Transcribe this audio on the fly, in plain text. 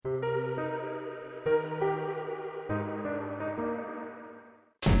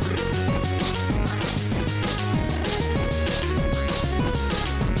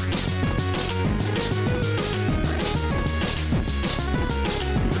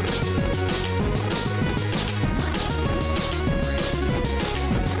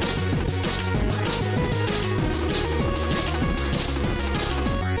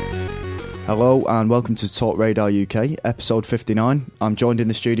Hello and welcome to Talk Radar UK, episode 59. I'm joined in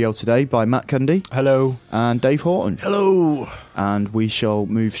the studio today by Matt Cundy. Hello. And Dave Horton. Hello. And we shall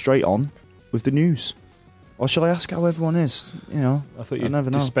move straight on with the news. Or shall I ask how everyone is? You know, I thought you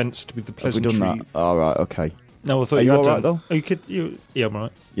dispensed with the pleasantries. Have we done that? All right, okay. No, I thought Are you all right, done. though? Yeah, I'm all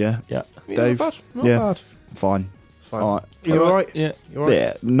right. Yeah? Yeah. Dave? Not bad. Yeah. Not bad. Fine. It's fine. All right. You all right? Yeah. You all right?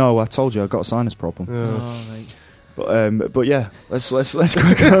 Yeah. No, I told you I got a sinus problem. Oh, mate. But yeah, let's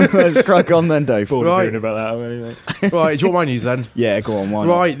crack on. Let's crack on then, Dave. Bored Right. of hearing about that already, mate. Right, do you want my news then? Yeah, go on. Why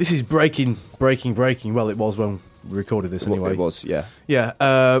not? Right, this is breaking. Well, it was when we recorded this anyway. It was, yeah.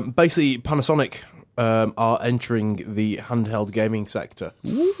 Yeah, basically Panasonic are entering the handheld gaming sector.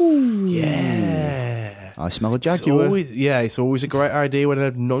 Ooh. Yeah. I smell a Jaguar. It's always a great idea when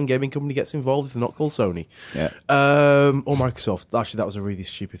a non-gaming company gets involved if they're not called Sony. Yeah. Or Microsoft. Actually, that was a really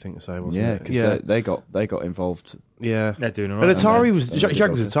stupid thing to say, wasn't Yeah, it? because they got involved. Yeah. They're doing all right. And Atari they? was... They're Jaguar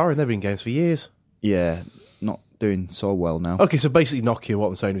really was Atari and they've been in games for years. Yeah, not doing so well now. Okay, so basically Nokia, what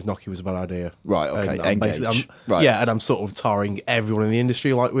I'm saying is Nokia was a bad idea. Right, okay, And I'm engage. Right. Yeah, and I'm sort of tarring everyone in the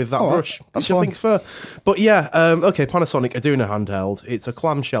industry like with that brush, that's which I fine. think's fair. But yeah, okay, Panasonic are doing a handheld. It's a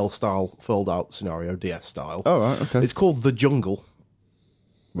clamshell style fold-out scenario, DS style. Oh, right, okay. It's called The Jungle.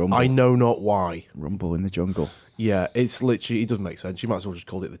 Rumble. I know not why. Rumble in the jungle. Yeah, it's literally, it doesn't make sense. You might as well just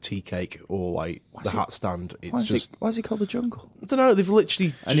call it the tea cake or like the hat stand. It's Why is it called the jungle? I don't know, they've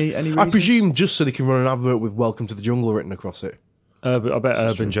literally... Any I reasons? presume just so they can run an advert with Welcome to the Jungle written across it. But I bet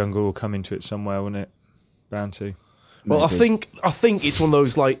Urban Jungle will come into it somewhere, won't it? Bound to. Well, Maybe. I think it's one of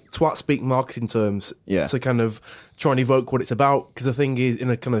those like twat speak marketing terms to kind of try and evoke what it's about. Because the thing is,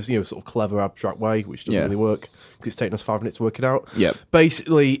 in a kind of sort of clever abstract way, which doesn't really work because it's taken us 5 minutes to work it out. Yep.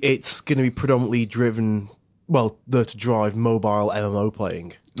 Basically, it's going to be predominantly driven. Well, there to drive mobile MMO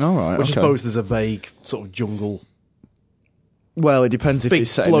playing. All right. Which okay. I suppose there's a vague sort of jungle. Well, it depends if Big you're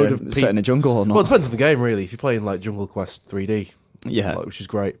set in a jungle or not. Well, it depends on the game, really. If you're playing like Jungle Quest 3D, Yeah. which is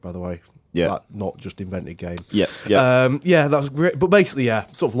great, by the way. Yeah. That not just invented game. Yeah. Yeah. Yeah, that was great. But basically, yeah,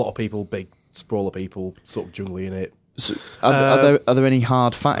 sort of a lot of people, big sprawler people, sort of jungly in it. So, are there any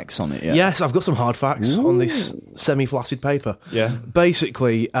hard facts on it yet? Yes, I've got some hard facts on this semi-flaccid paper. Yeah.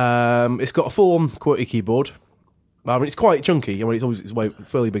 Basically, it's got a full-on QWERTY keyboard. I mean, it's quite chunky. I mean, it's way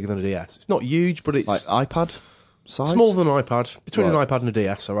fairly bigger than a DS. It's not huge, but it's Like iPad size? smaller than an iPad. Between Right. an iPad and a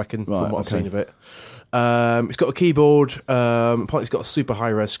DS, I reckon, Right, from what I've okay. seen of it. It's got a keyboard. Apparently, it's got a super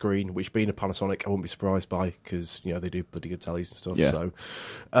high-res screen, which being a Panasonic, I wouldn't be surprised by because they do bloody good tellies and stuff. Yeah. So,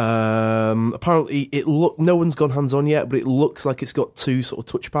 apparently, no one's gone hands-on yet, but it looks like it's got 2 sort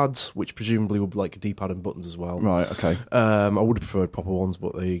of touchpads, which presumably will be like a D-pad and buttons as well. Right. Okay. I would have preferred proper ones,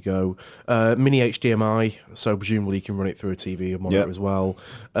 but there you go. Mini HDMI, so presumably you can run it through a TV or monitor as well.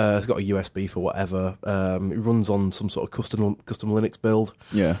 It's got a USB for whatever. It runs on some sort of custom Linux build.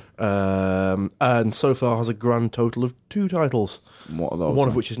 Yeah. And so far has a grand total of 2 titles, What are those? one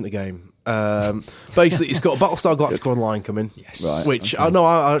of which isn't a game. Basically, it's got Battlestar Galactica Online coming. Yes. Right. Which okay. I know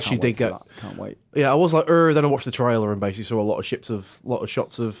I actually Can't wait did get. for that. Can't wait. Yeah, I was like, then I watched the trailer and basically saw a lot of shots of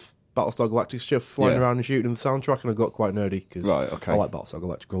Battlestar Galactica stuff flying around and shooting in the soundtrack, and I got quite nerdy because Right, okay. I like Battlestar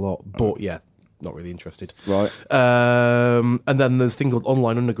Galactica a lot, but yeah, not really interested. Right. And then there's a thing called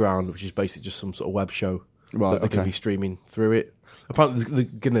Online Underground, which is basically just some sort of web show Right, that they're going okay. to be streaming through it. Apparently, there's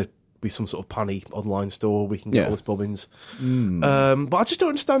going to be some sort of panny online store we can get Yeah. all this bobbins. But I just don't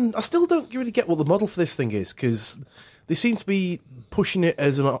understand. I still don't really get what the model for this thing is because they seem to be pushing it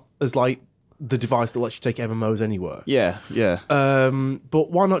as like the device that lets you take MMOs anywhere. Yeah. Yeah.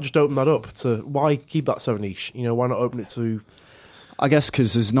 But why not just open that up to? Why keep that so niche? Why not open it to? I guess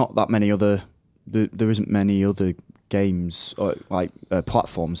because there's not that many other. There isn't many other games or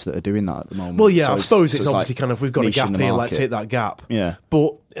platforms that are doing that at the moment. Well, yeah, So I suppose it's like obviously kind of we've got a niche in gap the here. market. Let's hit that gap. Yeah.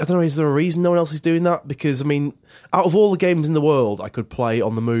 But I don't know. Is there a reason no one else is doing that? Because I mean, out of all the games in the world I could play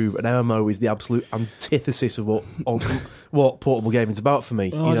on the move, an MMO is the absolute antithesis of what portable gaming's about for me.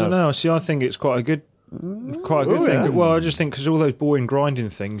 I don't know. See, I think it's quite a good thing. yeah. Well, I just think because all those boring grinding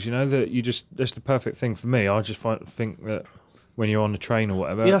things, that that's the perfect thing for me. I just think that when you're on the train or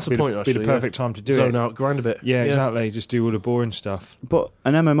whatever, Yeah, that's the it'd point, be actually, the perfect time to do Zone it. out, grind a bit. Yeah, exactly. Just do all the boring stuff. But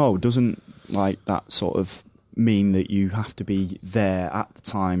an MMO doesn't like that sort of mean that you have to be there at the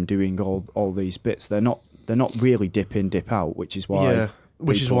time doing all these bits. They're not really dip in, dip out, which is why. Yeah,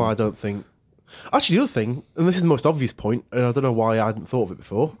 which is why I don't think. Actually, the other thing, and this is the most obvious point, and I don't know why I hadn't thought of it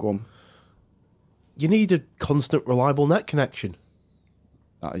before. Go on. You need a constant, reliable net connection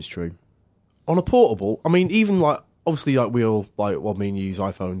That is true. on a portable. I mean, even like obviously, like we all me and you use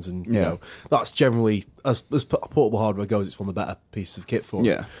iPhones, and you know that's generally as portable hardware goes, it's one of the better pieces of kit for it.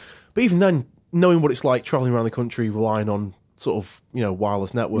 Yeah. But even then, knowing what it's like traveling around the country, relying on sort of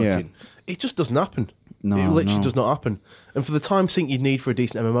wireless networking. It just doesn't happen. No, it literally does not happen. And for the time sink you'd need for a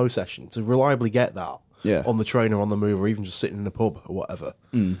decent MMO session to reliably get that on the train or on the move or even just sitting in a pub or whatever,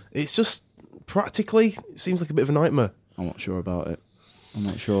 it's just practically it seems like a bit of a nightmare. I'm not sure about it. I'm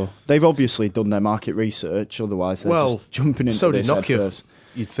not sure. They've obviously done their market research, otherwise they're just jumping into so did this Nokia. first.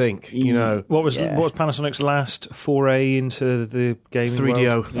 You'd think, What was Panasonic's last foray into the gaming 3DO.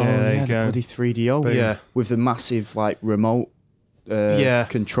 world? Yeah, there you go. Bloody 3DO. Boom. Yeah. With the massive remote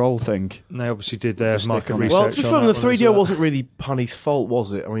control thing. And they obviously did their Stick market on it. research. Well, to be fair, on the that one as 3DO well. wasn't really Panny's fault,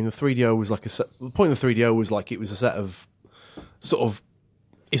 was it? I mean, the 3DO was like the point of the 3DO was like it was a set of sort of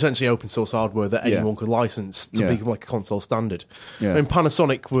essentially open source hardware that anyone could license to become like a console standard. Yeah. I mean,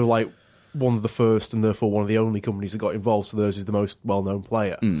 Panasonic were like one of the first and therefore one of the only companies that got involved, so theirs is the most well-known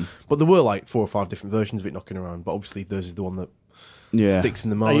player. But there were like 4 or 5 different versions of it knocking around, but obviously theirs is the one that sticks in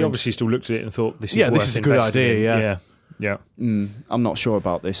the mind. They obviously still looked at it and thought, this is Yeah, worth this is a good investing idea, in. Yeah. I'm not sure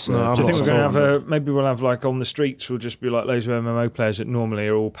about this. No, I'm Do you think not we're at going to have maybe we'll have like on the streets, we'll just be like loads of MMO players that normally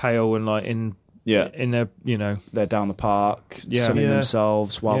are all pale and like in a, they're down the park, Yeah. sunning Yeah.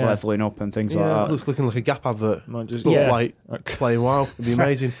 themselves while Yeah. leveling up and things Yeah, like it that. looks looking like a Gap advert. might just, But like Like, playing WoW, it'd be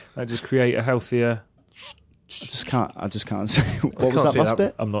amazing. I just create a healthier. I just can't say. What can't was that see last that.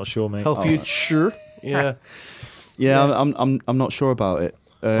 bit? I'm not sure, mate. Help you, sure. Yeah, Yeah, I'm not sure about it.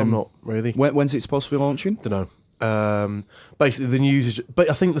 I'm not really. When's it supposed to be launching? Don't know. Basically, the news is. But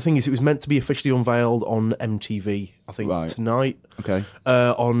I think the thing is, it was meant to be officially unveiled on MTV. I think tonight. Okay.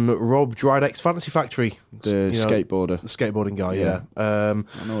 On Rob Drydeck's Fantasy Factory, The skateboarder. the skateboarding guy. Yeah. Yeah.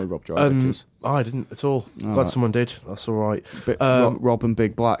 I know who Rob Drydeck is. I didn't at all. Glad someone did. That's all right. Rob and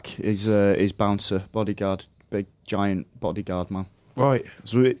Big Black is bouncer, bodyguard, big giant bodyguard man. Right.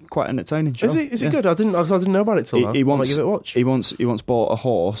 It's really quite entertaining show. Is it good? I didn't know about it till now. He I might once give it a watch. He once bought a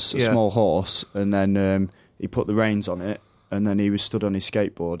horse, a Yeah. small horse, and then he put the reins on it, and then he was stood on his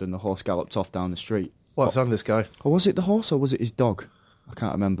skateboard, and the horse galloped off down the street. What's on this guy? Or was it the horse, or was it his dog? I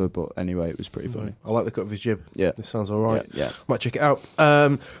can't remember, but anyway, it was pretty funny. I like the cut of his jib. Yeah. This sounds all right. Yeah. Might check it out.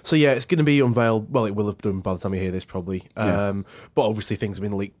 So yeah, it's going to be unveiled. Well, it will have done by the time you hear this, probably. But obviously, things have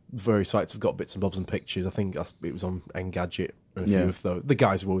been leaked. Various sites have got bits and bobs and pictures. I think it was on Engadget and a few of the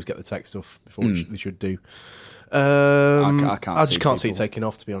guys who always get the tech stuff before which they should do. I just can't see it taking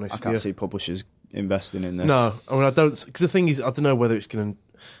off. To be honest, I can't see publishers investing in this. No, I mean I don't, because the thing is, I don't know whether it's going to.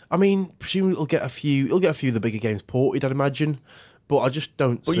 I mean, presumably it'll get a few of the bigger games ported, I'd imagine. But I just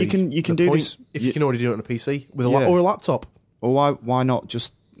don't. But see you can the do point this if you can already do it on a PC with Yeah. or a laptop. Or why not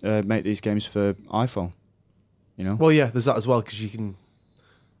just make these games for iPhone? You know, Well, yeah, there's that as well because you can.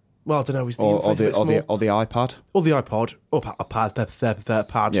 Well, I don't know. Is the or interface a bit small? the iPad. Or the iPod, or a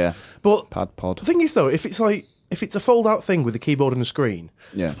pad. Yeah, But pad pod. the thing is, though, if it's a fold-out thing with a keyboard and a screen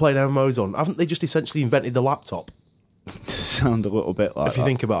Yeah. for playing MMOs on, haven't they just essentially invented the laptop? Sound a little bit like If you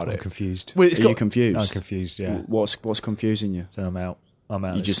think about I'm it, confused. well, it's Are got you confused? I'm confused, yeah. What's confusing you? So I'm out. I'm out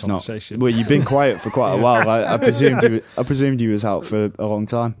You of this just not. conversation. Well, you've been quiet for quite a while. I presumed you was out for a long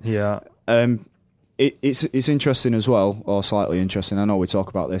time. Yeah. It's interesting as well, or slightly interesting. I know we talk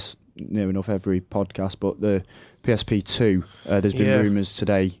about this near enough every podcast, but the PSP 2, there's been rumours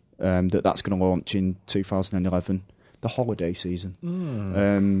today that's going to launch in 2011, the holiday season.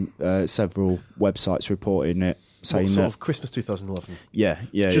 Several websites reporting it, saying sort that of Christmas 2011.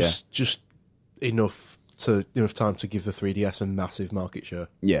 Just enough time to give the 3DS a massive market share.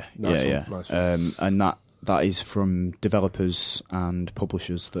 Nice Nice one. And that is from developers and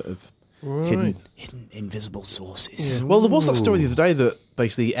publishers that have hidden invisible sources. Yeah. Well, there was that story the other day that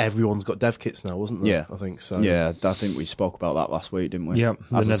basically everyone's got dev kits now, wasn't there? Yeah. I think so. Yeah, I think we spoke about that last week, didn't we? Yeah,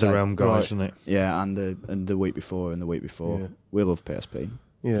 the As I said. NetherRealm guys, Right. isn't it? Yeah, and the week before and the week before. Yeah. We love PSP.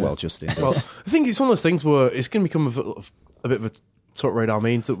 Yeah. Well, Justin does. Well, I think it's one of those things where it's going to become a bit of a talk radar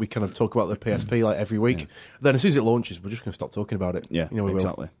mean that we kind of talk about the PSP like every week. Then as soon as it launches, we're just going to stop talking about it. Yeah, we will.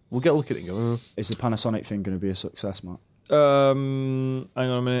 exactly. We'll get a look at it and go, Is the Panasonic thing going to be a success, Matt? Hang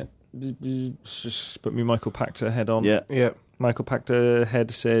on a minute. Just put me Michael Pachter head on. yeah. Michael Pachter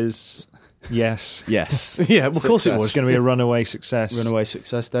head says yes. Yes. Yeah, well, of course it It's was. going to be a runaway success. Runaway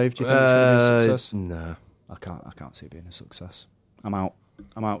success, Dave? Do you think it's going to be a success? Nah. I can't see it being a success. I'm out.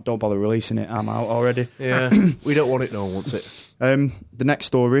 Don't bother releasing it. I'm out already. Yeah, we don't want it. No one wants it. The next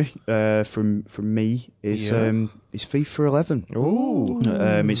story from me is FIFA 11. Ooh.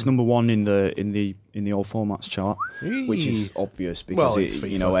 It's number one in the all formats chart, which is obvious because Well, it's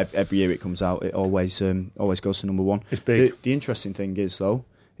FIFA. every year it comes out, it always goes to number one. It's big. The interesting thing is though,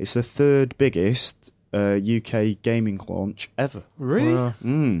 it's the third biggest UK gaming launch ever. Really?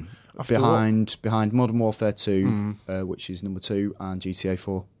 After Behind Modern Warfare 2, which is number 2, and GTA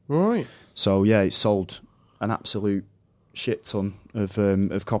 4. Right. So yeah, it sold an absolute shit ton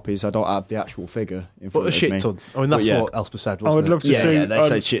of copies. I don't have the actual figure in front But a of me. shit ton. I mean, that's what Elspeth said, I wasn't would love to Yeah, see. yeah, they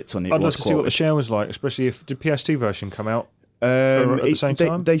said shit ton. I'd love to see what the share was like, especially if the PS2 version come out. At the same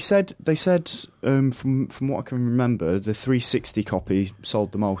time? They said from what I can remember, the 360 copy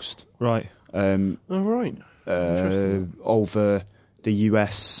sold the most. Right. Oh, right. Interesting. Over the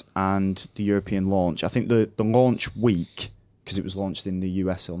US and the European launch. I think the launch week, because it was launched in the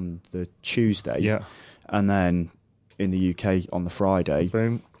US on the Tuesday, Yeah. and then in the UK on the Friday,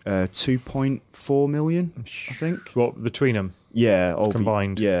 Boom. 2.4 million, I think. What, between them? Yeah,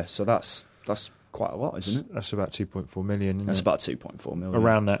 Combined. Yeah, so that's quite a lot, isn't it? That's about 2.4 million, isn't That's it? about 2.4 million.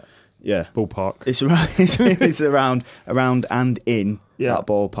 Around that Yeah. ballpark. It's around, it's around and in Yeah. that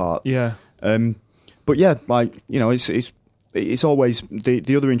ballpark. Yeah. But yeah, like, you know, it's always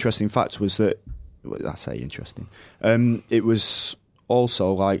the other interesting fact was that, well, I say interesting. It was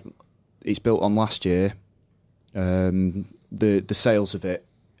also like it's built on last year. The sales of it,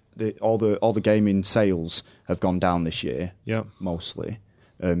 all the gaming sales have gone down this year. Yeah. Mostly,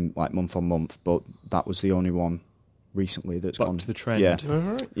 like month on month. But that was the only one recently that's Back gone to the trend. Yeah, All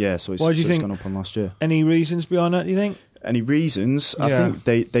right. yeah. So it's, Why do you so it's think- gone up on last year. Any reasons behind that, do you think? Any reasons? I Yeah.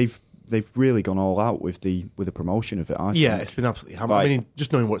 think they've really gone all out with the promotion of it. I Yeah, think. it's been absolutely hammered. Like- I mean,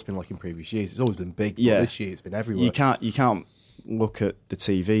 just knowing what it's been like in previous years, it's always been big. But Yeah. this year it's been everywhere. You can't look at the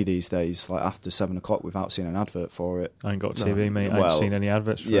TV these days like after 7 o'clock without seeing an advert for it. I ain't got No. TV, mate. I ain't Well, seen any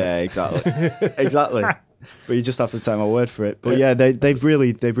adverts for Yeah, it. exactly, exactly. But you just have to take my word for it. But yeah, they've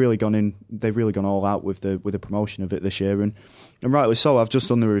really gone all out with the promotion of it this year, and rightly so. I've just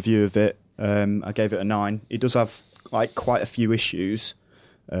done the review of it. I gave it a 9. It does have like quite a few issues,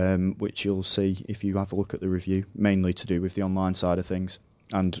 which you'll see if you have a look at the review, mainly to do with the online side of things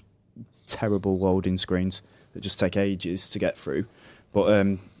and terrible loading screens that just take ages to get through.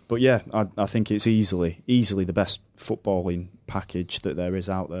 But yeah, I think it's easily the best footballing package that there is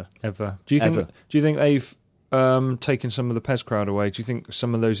out there. Ever. Do you think they've taken some of the PES crowd away? Do you think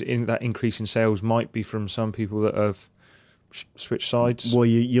some of that increase in sales might be from some people that have switched sides? Well,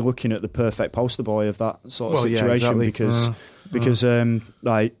 you're looking at the perfect poster boy of that sort of Well, yeah, situation exactly. because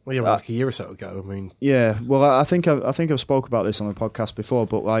like Well, yeah, like a year or so ago. I mean, yeah. Well, I think I've spoke about this on the podcast before,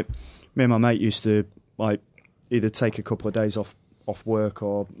 but like me and my mate used to like either take a couple of days off work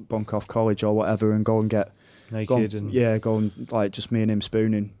or bunk off college or whatever and go and get Naked go and like just me and him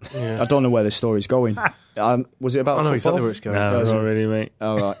spooning. yeah. I don't know where this story's going. Was it about I know football? exactly where it's going. No, not really, mate.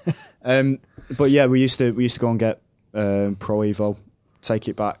 All right. But yeah, we used to go and get Pro Evo, take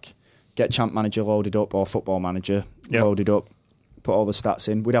it back, get Champ Manager loaded up or Football Manager loaded up, put all the stats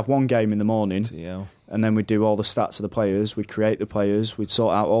in. We'd have one game in the morning, Yeah. and then we'd do all the stats of the players. We'd create the players. We'd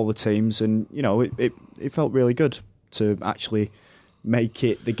sort out all the teams, and you know, it felt really good to actually make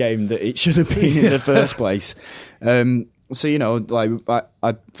it the game that it should have been in the first place. So you know, like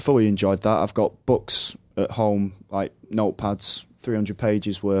I fully enjoyed that. I've got books at home, like notepads, 300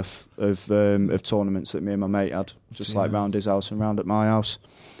 pages worth of tournaments that me and my mate had, just like round his house and round at my house.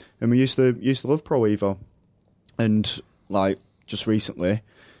 And we used to love Pro Evo, and like just recently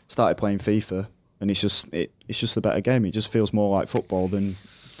started playing FIFA, and it's just a better game. It just feels more like football than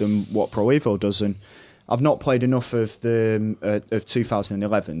what Pro Evo does. And I've not played enough of the of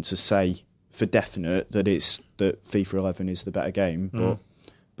 2011 to say for definite that FIFA 11 is the better game,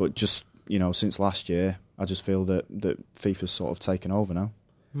 but just, you know, since last year, I just feel that FIFA's sort of taken over now.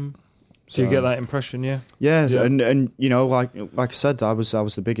 Do you get that impression? Yeah. Yeah, Yeah. and you know, like I said, I was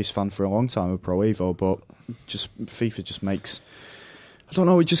the biggest fan for a long time of Pro Evo, but just FIFA just makes, I don't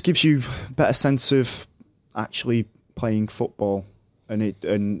know, it just gives you a better sense of actually playing football, and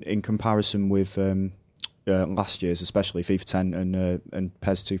in comparison with last year's, especially FIFA 10 and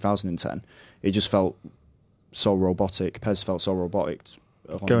PES 2010, it just felt so robotic. PES felt so robotic.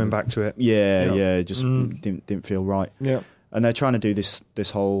 Going back to it. Yeah, Yeah. it just didn't feel right. Yeah. And they're trying to do this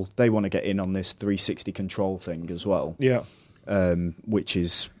whole, they want to get in on this 360 control thing as well, Yeah. which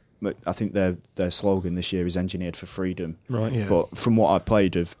is, I think their slogan this year is engineered for freedom. Right. Yeah. But from what I've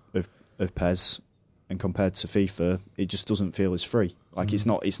played of PES and compared to FIFA, it just doesn't feel as free. Like it's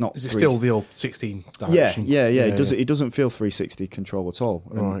not. Is it still the old 16 direction? Yeah. It doesn't feel 360 control at all.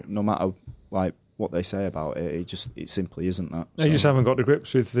 And Right. no matter like what they say about it, it simply isn't that. They just haven't got the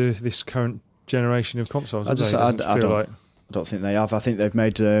grips with this current generation of consoles. I have just- they? It I doesn't feel don't- like. I don't think they have. I think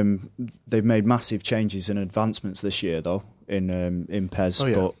they've made massive changes and advancements this year, though, in PES, Oh,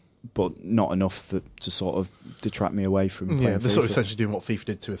 yeah. but not enough to sort of detract me away from playing Yeah, they're sort of FIFA. essentially doing what FIFA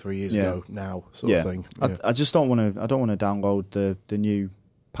did 2 or 3 years Yeah. ago now, sort of thing. Yeah. I just don't want to. I don't want to download the new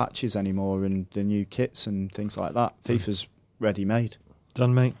patches anymore and the new kits and things like that. FIFA's ready made.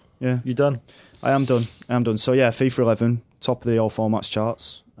 Done, mate. Yeah. You done? I am done. So yeah, FIFA 11, top of the all formats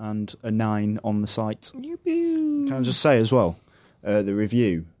charts, and a 9 on the site. Can I just say as well, the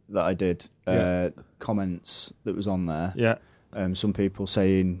review that I did, comments that was on there. Yeah. Some people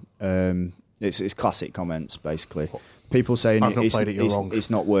saying it's classic comments basically. People saying it's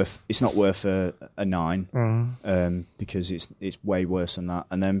not worth a 9 because it's way worse than that,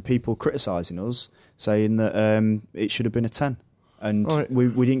 and then people criticising us saying that it should have been a 10. And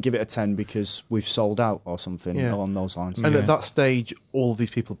we didn't give it a 10 because we've sold out or something along those lines. And at that stage, all of these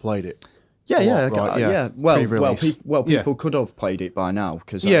people played it. Yeah. Well, Yeah. people could have played it by now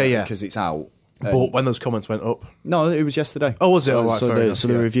because it's out. But when those comments went up, No, it was yesterday. Oh, was it? So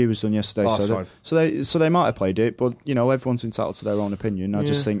the review was done yesterday. Oh, so they might have played it, but everyone's entitled to their own opinion. I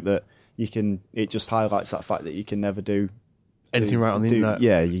just think that it just highlights that fact that you can never do anything right on the internet.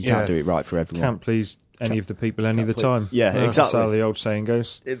 Yeah, you can't do it right for everyone. Can't please any of the people any of the time. Yeah, exactly. That's how the old saying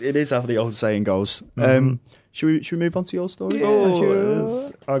goes. It is how the old saying goes. Should we move on to your story? Yeah.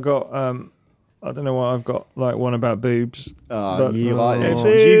 I got. I don't know why I've got like one about boobs. You like this?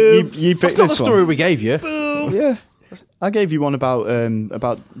 You picked That's not the this story one. we gave you. Yeah, I gave you one about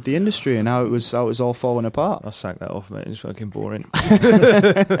the industry and how it was all falling apart. I'll sack that off, mate. It's fucking boring.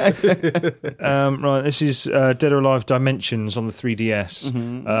 Right, this is Dead or Alive Dimensions on the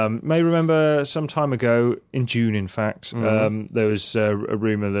 3DS. May remember some time ago, in June in fact, there was a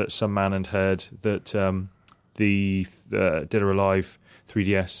rumour that some man had heard that the Dead or Alive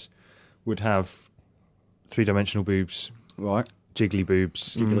 3DS would have 3-dimensional boobs. Right. Jiggly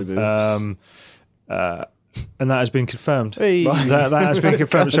boobs. Jiggly boobs. And that has been confirmed. Hey. That has been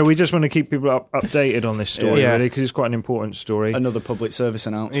confirmed. So we just want to keep people updated on this story, really, because it's quite an important story. Another public service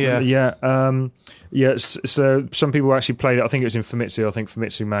announcement. Yeah. So some people actually played it. I think it was in Famitsu. I think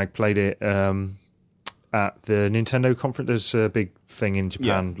Famitsu Mag played it at the Nintendo conference. There's a big thing in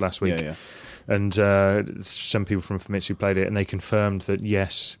Japan last week. Yeah. And some people from Famitsu played it, and they confirmed that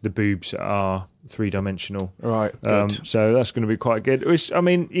yes, the boobs are 3-dimensional. Right. So that's going to be quite good. Which, I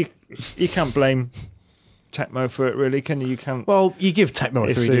mean, you can't blame Tecmo for it, really, can you? You can't. Well, you give Tecmo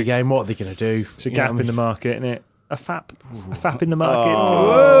a 3D game. What are they going to do? It's a gap in the market, isn't it? A fap in the market.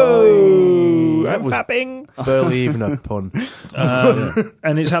 Whoa! I'm fapping. Barely even a pun.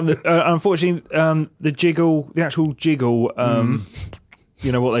 And it's unfortunately the actual jiggle.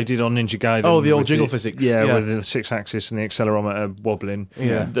 You know what they did on Ninja Gaiden? Oh, the old jiggle physics. Yeah, with the 6-axis and the accelerometer wobbling.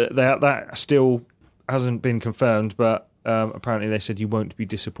 Yeah. That still hasn't been confirmed, but apparently they said you won't be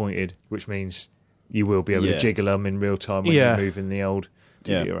disappointed, which means you will be able to jiggle them in real time when you're moving the old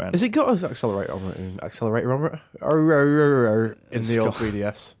TV around. Has it got an accelerator on it in the old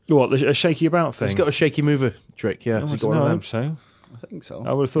 3DS? What, a shaky about thing? It's got a shaky mover trick, yeah. Has it got one of them? So. I think so.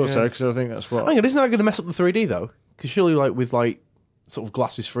 I would have thought so, because I think that's what... Hang on, isn't that going to mess up the 3D, though? Because surely, with sort of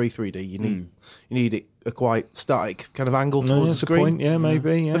glasses-free 3D, you need a quite static kind of angle towards the screen. Point,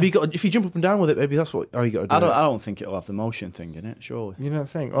 maybe. Yeah. If you jump up and down with it, maybe that's what you got to do. I don't think it'll have the motion thing in it. Surely you don't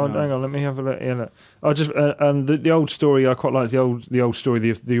think? Oh, no. Hang on, let me have a look. Yeah, look. I just the old story. I quite like the old story,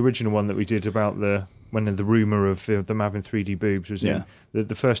 the original one that we did about when the rumour of them having 3D boobs was in.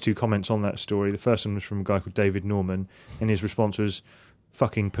 The first two comments on that story. The first one was from a guy called David Norman, and his response was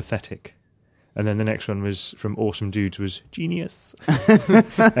 "fucking pathetic." And then the next one was from Awesome Dudes was genius.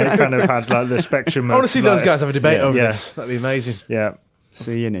 And it kind of had the spectrum of... I want to see those guys have a debate over this. That'd be amazing. Yeah.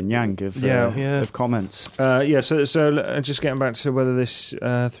 See yin and yang of comments. So just getting back to whether this...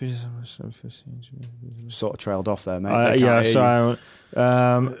 sort of trailed off there, mate. So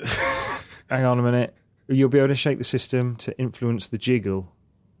hang on a minute. You'll be able to shake the system to influence the jiggle.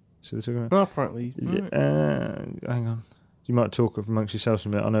 So they're talking about... Oh, apparently. Hang on. You might talk amongst yourselves a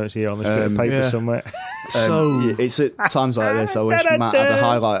minute. I know it's here on this bit of paper somewhere. It's at times like this I wish Matt had a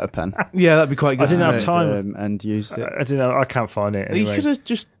highlighter pen. Yeah, that'd be quite good. I didn't have time and used it. I don't know. I can't find it. Anyway. You could have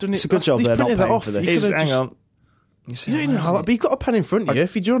just done it. It's a good job they're not paying for this. Hang on. You don't even know how that. But you've got a pen in front of you.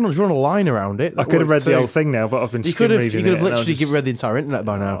 If you drawn a line around it, I could have read the whole thing now, but I've been skim reading it. You could have literally read the entire internet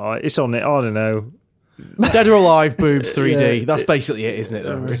by now. It's on it. I don't know. Dead or Alive boobs 3D. That's basically it, isn't it?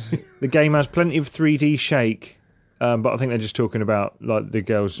 Though? The game has plenty of 3D shake. But I think they're just talking about the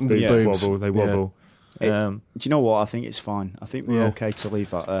girls' boobs wobble. They wobble. Do you know what? I think it's fine. I think we're okay to leave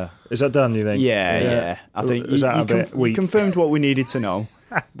that there. Is that done, you think? Yeah. I think you confirmed what we needed to know.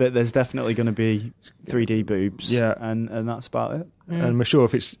 That there's definitely going to be 3D boobs. Yeah. And that's about it. Yeah. And we're sure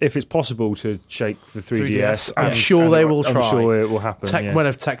if it's possible to shake the 3DS, I'm sure they will try. I'm sure it will happen. When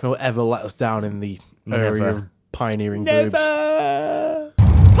have Tecmo ever let us down in the area of pioneering boobs?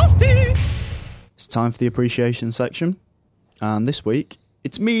 It's time for the appreciation section, and this week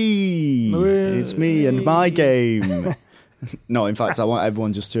it's me. It's me and my game. No, in fact, I want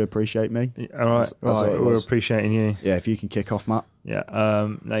everyone just to appreciate me. All right, That's what it we're was. appreciating you. Yeah, if you can kick off, Matt. Yeah,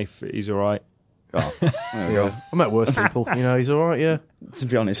 Nath, he's all right. Oh, there we go. I met worse people. He's all right. Yeah. To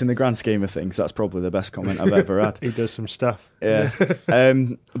be honest, in the grand scheme of things, that's probably the best comment I've ever had. He does some stuff. Yeah.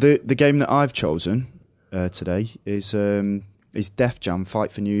 The game that I've chosen today is Def Jam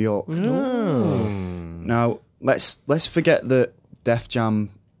Fight for New York. Oh. Now, let's forget that Def Jam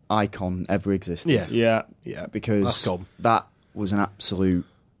icon ever existed. Yeah. Because That's gone. that was an absolute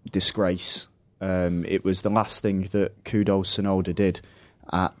disgrace. It was the last thing that Kudo Sonoda did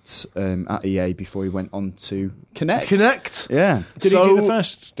at EA before he went on to Connect. Yeah. Did he do the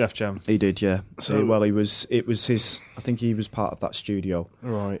first Def Jam? He did, yeah. So- It was his. I think he was part of that studio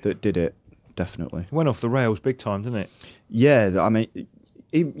Right. that did it. Definitely. Went off the rails big time, didn't it? Yeah, I mean,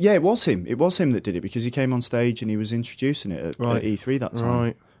 it was him. It was him that did it because he came on stage and he was introducing it at E3 that time.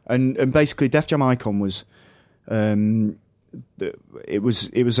 Right. And basically, Def Jam Icon was, it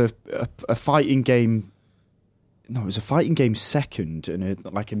was a fighting game. No, it was a fighting game second and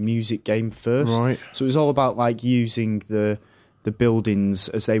like a music game first. Right. So it was all about like using the buildings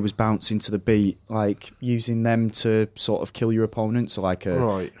as they was bouncing to the beat, like using them to sort of kill your opponents. So like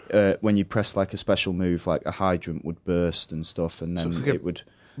when you press like a special move, like a hydrant would burst and stuff, and then it's like it would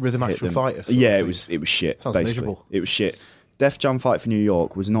Rhythm hit action them. fighter. Yeah, it was shit. Sounds basically, miserable. it was shit. Def Jam Fight for New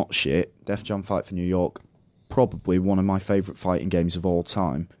York was not shit. Def Jam Fight for New York, probably one of my favourite fighting games of all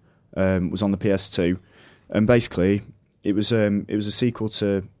time, was on the PS2, and basically it was a sequel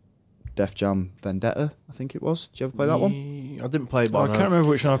to Def Jam Vendetta, I think it was. Did you ever play that one? I didn't play it, but I can't remember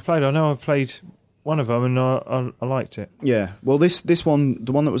which one I've played. I know I've played one of them and I liked it. Yeah. Well, this one,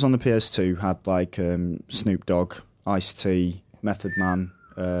 the one that was on the PS2, had like Snoop Dogg, Ice-T, Method Man,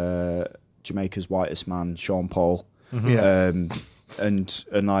 Jamaica's Whitest Man, Sean Paul, and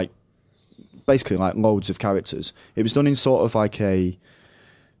like basically like loads of characters. It was done in sort of like a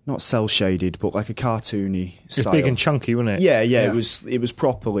not cel shaded, but like a cartoony style. It's big and chunky, wasn't it? Yeah. It was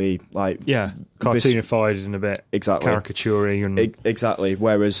properly like cartoonified and a bit caricature-y and exactly.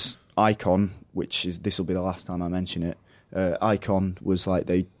 Whereas Icon, which is this will be the last time I mention it, Icon was like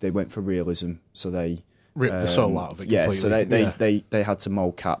they went for realism, so they ripped the soul out of it. Yeah, completely. so they had to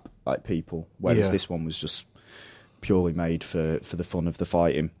mocap like people, whereas this one was just purely made for the fun of the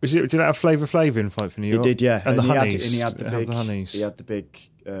fighting. Did it have Flavor Flav in Fight for New York? It did, yeah. And the Honeys. He had Did it have the Honeys? He had the big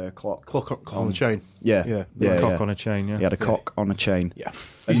clock on the chain. Yeah. Cock on a chain, yeah. He had a cock on a chain. Yeah.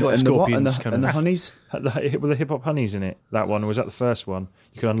 And, He's like and the what? Scorpions. And the Honeys? Were the Hip Hop Honeys in it? That one? Or was that the first one?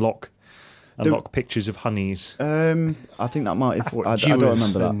 You could unlock pictures of honeys. I think that might have... I don't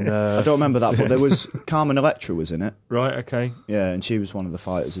remember that. I don't remember that, but there was... Carmen Electra was in it. Right, okay. Yeah, and she was one of the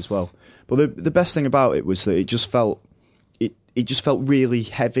fighters as well. But the best thing about it was that it just felt really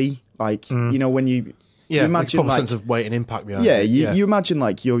heavy. Like, you know, when you imagine like, like sense of weight and impact behind yeah, it. you imagine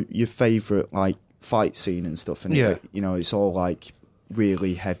like your favourite like fight scene and stuff, and Yeah. you know, it's all like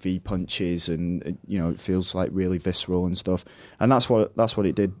really heavy punches, and you know, it feels like really visceral and stuff. And that's what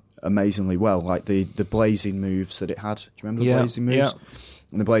it did amazingly well. Like the blazing moves that it had. Do you remember the blazing moves? Yeah.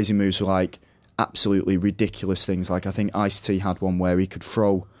 And the blazing moves were like absolutely ridiculous things. Like I think Ice-T had one where he could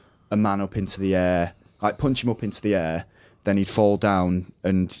throw a man up into the air, like punch him up into the air, then he'd fall down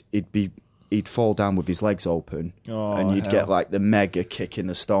and he'd fall down with his legs open, and you'd get like the mega kick in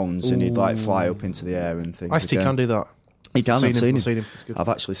the stones, and he'd like fly up into the air and things. Ice-T can do that. He can. I've seen him. It's good. I've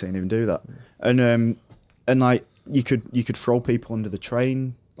actually seen him do that. And like you could throw people under the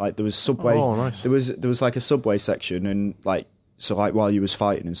train. Like there was subway. Oh, nice. There was like a subway section, and like so like while you was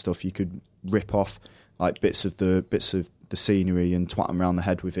fighting and stuff, you could rip off like bits of the scenery and twat them around the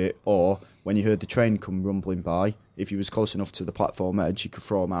head with it. Or when you heard the train come rumbling by, if you was close enough to the platform edge, you could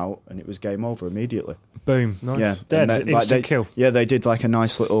throw them out, and it was game over immediately. Boom. Nice. Yeah, Dead. And Instant kill. Yeah, they did like a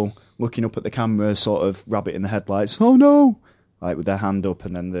nice little looking up at the camera, sort of rabbit in the headlights. Oh no! Like with their hand up,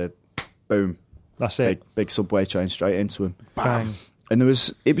 and then the boom. That's it. Big subway train straight into him. Bang. And it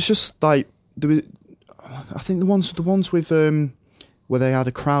was just like I think the ones with where they had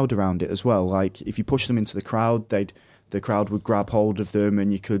a crowd around it as well. Like if you push them into the crowd, the crowd would grab hold of them,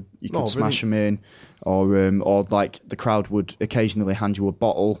 and you could smash them in, or like the crowd would occasionally hand you a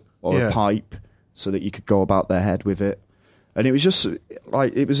bottle or a pipe so that you could go about their head with it. And it was just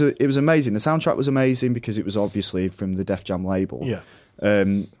like it was amazing. The soundtrack was amazing because it was obviously from the Def Jam label. Yeah.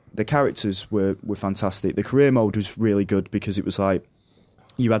 The characters were fantastic. The career mode was really good because it was like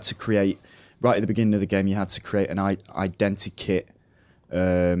you had to create right at the beginning of the game. You had to create an identikit.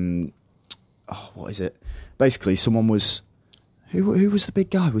 What is it? Basically, someone was who was the big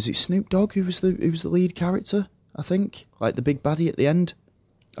guy? Was it Snoop Dogg? Who was the lead character? I think like the big baddie at the end.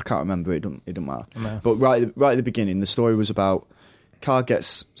 I can't remember. It doesn't matter. No. But right at the beginning, the story was about car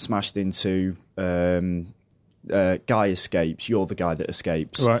gets smashed into. Guy escapes. You're the guy that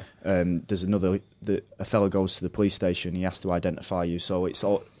escapes. Right. There's a fellow goes to the police station. He has to identify you. So it's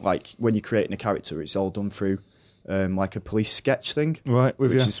all like when you're creating a character, it's all done through like a police sketch thing. Right.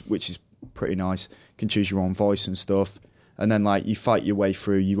 Which is pretty nice. You can choose your own voice and stuff. And then like you fight your way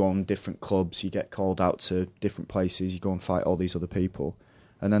through. You own different clubs. You get called out to different places. You go and fight all these other people.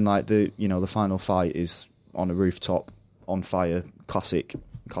 And then like the final fight is on a rooftop on fire. Classic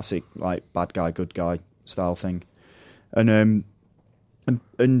like bad guy good guy style thing, and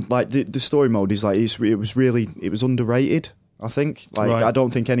like the story mode is like it was underrated. I think Right. I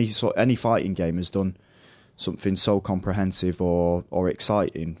don't think any fighting game has done something so comprehensive or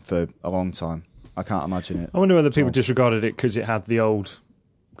exciting for a long time. I can't imagine it. I wonder whether people disregarded it because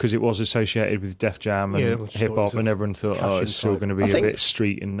it was associated with Def Jam and hip hop, and everyone thought, it's still going to be a bit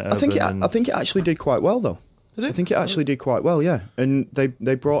street and urban. I think it actually did quite well though. Did it? I think it actually did quite well, yeah. And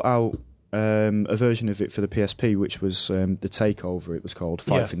they brought out a version of it for the PSP, which was the Takeover. It was called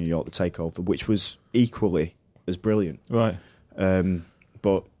Fight for New York, the Takeover, which was equally as brilliant. Right.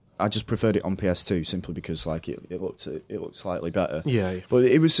 But I just preferred it on PS2 simply because like it looked slightly better. Yeah. But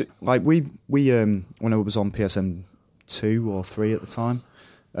it was like we when I was on PSN 2 or 3 at the time,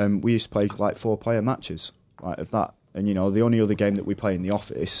 we used to play like 4-player matches like of that. And the only other game that we play in the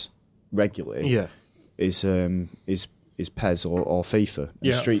office regularly. Yeah. Is PES or FIFA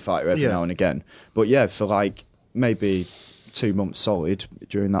and Street Fighter every Yeah. now and again. But yeah, for like maybe 2 months solid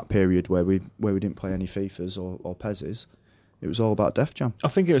during that period where we didn't play any FIFAs or PESs, it was all about Def Jam. I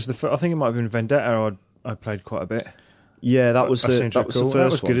think it was I think it might have been Vendetta. I played quite a bit. Yeah, that was the first that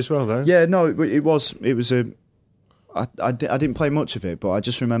was one. good as well, though. Yeah, no, it was I didn't play much of it, but I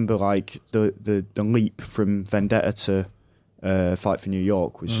just remember like the leap from Vendetta to Fight for New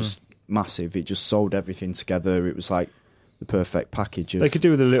York was just massive. It just sold everything together. It was like the perfect package of they could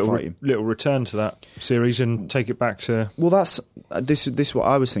do with a fighting. little return to that series and take it back to. Well, that's this is what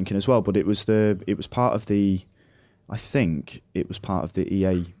I was thinking as well. But it was part of the, I think it was part of the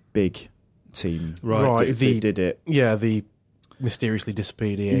EA Big team. Right. They did it. Yeah, the mysteriously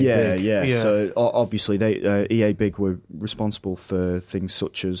disappeared EA Big. Yeah. So obviously they EA Big were responsible for things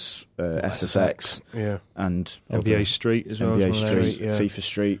such as SSX and NBA Street as well. NBA Street, FIFA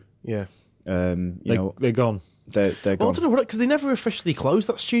Street. Yeah. They're gone. They're gone. Well, I don't know because they never officially closed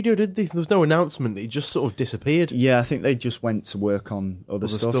that studio, did they? There was no announcement. It just sort of disappeared. Yeah, I think they just went to work on other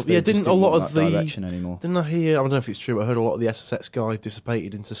stuff. Yeah, didn't a lot want of that the direction anymore. Didn't I hear? I don't know if it's true, but I heard a lot of the SSX guys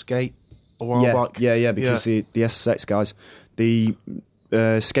dissipated into Skate a while back. Yeah, because the SSX guys, the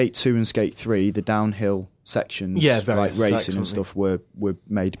Skate 2 and Skate 3, the downhill sections, like racing and stuff, were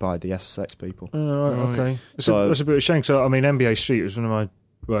made by the SSX people. Okay. That's a bit of a shame. So I mean, NBA Street was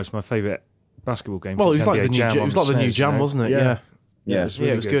it's my favourite basketball game. Well, it was like the new Jam, wasn't it? Yeah.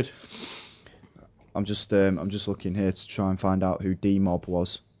 It was good. I'm just looking here to try and find out who D-Mob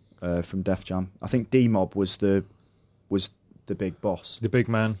was from Def Jam. I think D-Mob was the big boss, the big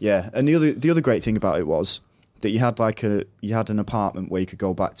man. Yeah, and the other great thing about it was that you had an apartment where you could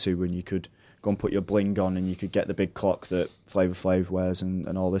go back to and you could go and put your bling on and you could get the big clock that Flavor Flav wears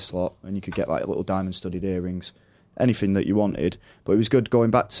and all this lot, and you could get like little diamond studded earrings. Anything that you wanted, but it was good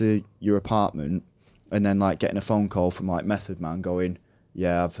going back to your apartment and then like getting a phone call from like Method Man going,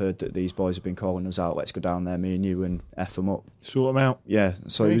 yeah, I've heard that these boys have been calling us out, let's go down there, me and you, and F them up. Sort them out. Yeah,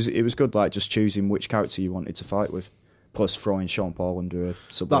 so it was good like just choosing which character you wanted to fight with, plus throwing Sean Paul under a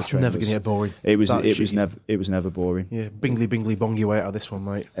subway That's train. never going to get boring. It was never boring. Yeah, bingly bong your way out of this one,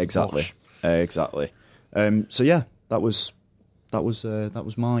 mate. Exactly. So yeah, that was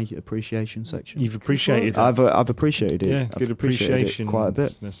my appreciation section. You've appreciated it. I've appreciated it. Yeah, I've good appreciation. quite a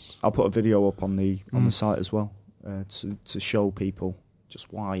bit. I'll put a video up on the site as well to show people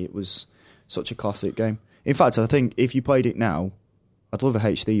just why it was such a classic game. In fact, I think if you played it now, I'd love a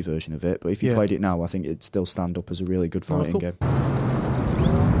HD version of it, but if you played it now, I think it'd still stand up as a really good fighting game.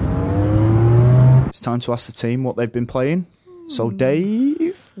 It's time to ask the team what they've been playing. So,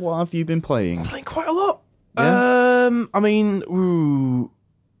 Dave, what have you been playing? I'm playing quite a lot. Yeah. I mean,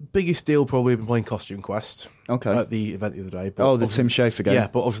 biggest deal probably been playing Costume Quest. Okay. At the event the other day. But the Tim Schafer game. Yeah,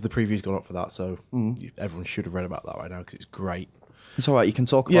 but obviously the preview's gone up for that, so everyone should have read about that right now because it's great. It's all right. You can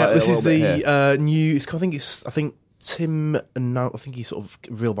talk about it. This is the new. I think Tim announced. I think he sort of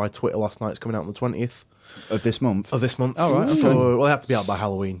revealed by Twitter last night. It's coming out on the 20th of this month. Oh, right. Well, they have to be out by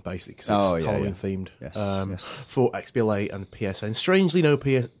Halloween, basically, because it's Halloween themed. Yes. For XBLA and PSN. Strangely, no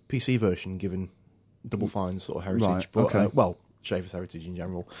PC version, given Double Fine's sort of heritage. Right, But, okay. Schafer's heritage in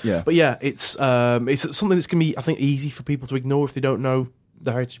general. Yeah. But yeah, it's something that's going to be, I think, easy for people to ignore if they don't know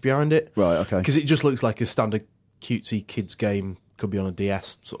the heritage behind it. Right, okay. Because it just looks like a standard cutesy kids game, could be on a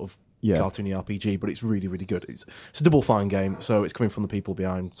DS sort of cartoony RPG, but it's really, really good. It's a Double Fine game, so it's coming from the people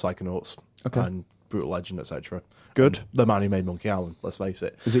behind Psychonauts and Brutal Legend, etc. Good. And the man who made Monkey Island, let's face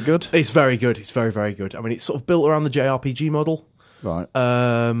it. Is it good? It's very good. It's very, very good. I mean, it's sort of built around the JRPG model. Right.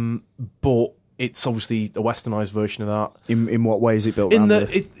 But it's obviously a westernized version of that. In what way is it built? In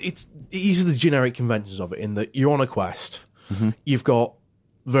that it uses the generic conventions of it. In that you're on a quest, you've got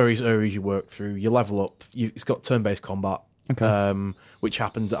various areas you work through. You level up. It's got turn-based combat, which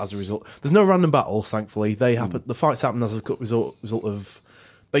happens as a result. There's no random battles, thankfully. They happen. The fights happen as a result of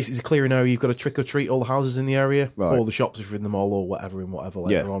basically to clear an area. You've got to trick or treat all the houses in the area, all the shops if you're in the mall, or whatever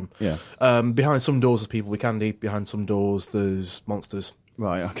later on. Yeah. Behind some doors, there's people with candy. Behind some doors, there's monsters.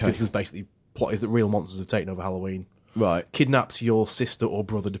 Right. Okay. Because there's basically plot is that real monsters have taken over Halloween. Right. Kidnapped your sister or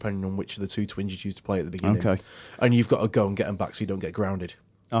brother, depending on which of the two twins you choose to play at the beginning. Okay. And you've got to go and get them back so you don't get grounded.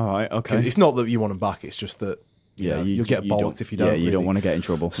 All right. Okay. It's not that you want them back, it's just that you'll get bollocked if you don't. Yeah, you don't want to get in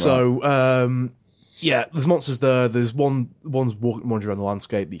trouble. Right. So, there's monsters there. There's one's wandering around the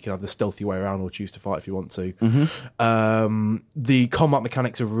landscape that you can have the stealthy way around or choose to fight if you want to. The combat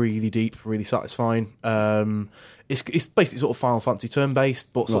mechanics are really deep, really satisfying. It's basically sort of Final Fantasy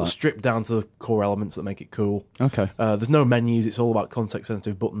turn-based, but sort of stripped down to the core elements that make it cool. Okay. There's no menus. It's all about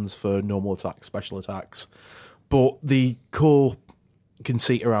context-sensitive buttons for normal attacks, special attacks. But the core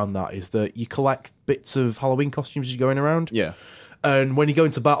conceit around that is that you collect bits of Halloween costumes as you're going around. Yeah. And when you go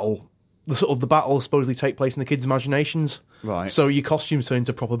into battle, the battles supposedly take place in the kids' imaginations. Right. So your costumes turn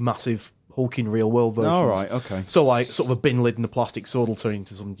into proper massive hulking real-world versions. Oh, right. Okay. So, like, sort of a bin lid and a plastic sword will turn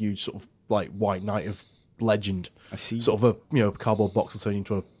into some huge sort of, like, white knight of legend. I see. Sort of a cardboard box will turn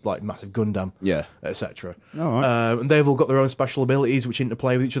into a like massive Gundam. Yeah. Etc. All right. And they've all got their own special abilities which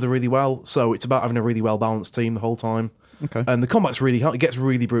interplay with each other really well. So it's about having a really well balanced team the whole time. Okay. And the combat's really hard. It gets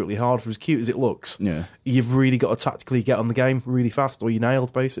really brutally hard for as cute as it looks. Yeah. You've really got to tactically get on the game really fast, or you're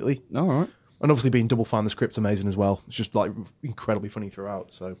nailed basically. All right. And obviously being Double Fine, the script's amazing as well. It's just like incredibly funny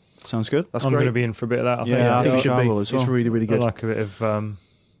throughout. So sounds good. That's I'm great. going to be in for a bit of that. I think it should be. Well. It's really, really good. I like a bit of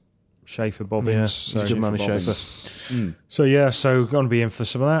Schaefer Bobbins. Yeah, good man, Schaefer. So going to be in for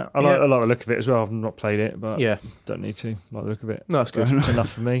some of that. I like the look of it as well. I've not played it, but don't need to. I like the look of it. No, that's good. It's enough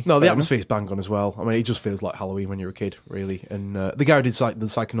for me. No, the atmosphere's bang on as well. I mean, it just feels like Halloween when you're a kid, really. And the guy who did the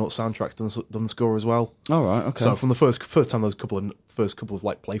Psychonauts soundtrack's done the score as well. All right. Okay. So from the first time those first couple of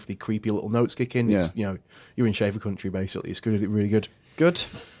like playfully creepy little notes kick in, it's, you're in Schaefer country basically. It's good, really good. Good.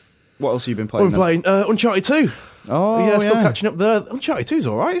 What else have you been playing? We're playing Uncharted 2. Oh, still catching up there. Uncharted 2's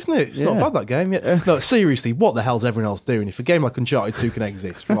all right, isn't it? It's not bad, that game. Yeah. No, seriously, what the hell's everyone else doing? If a game like Uncharted 2 can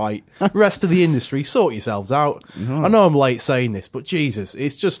exist, right? Rest of the industry, sort yourselves out. I know I'm late saying this, but Jesus,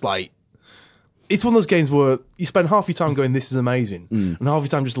 it's just like, it's one of those games where you spend half your time going, this is amazing, and half your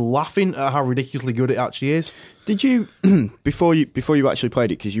time just laughing at how ridiculously good it actually is. Did you, before you actually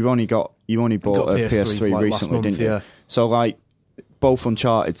played it, because you only bought a PS3 like recently, didn't you? Yeah. So like, both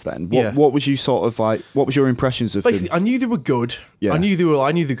Uncharted's then. What was you sort of like? What was your impressions of Basically, them? I knew they were good. Yeah. I knew they were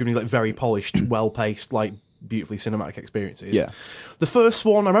going to be like very polished, well paced, like beautifully cinematic experiences. Yeah. The first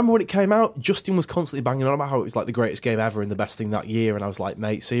one, I remember when it came out, Justin was constantly banging on about how it was like the greatest game ever and the best thing that year, and I was like,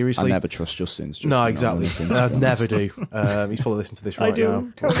 mate, seriously? I never trust Justin's. No, exactly. I never do. He's probably listening to this right now.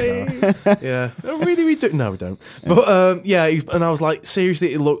 Totally. Yeah. Really, we do. No, we don't. But and I was like,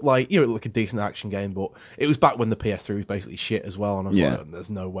 seriously, it looked like a decent action game, but it was back when the PS3 was basically shit as well, and I was like, there's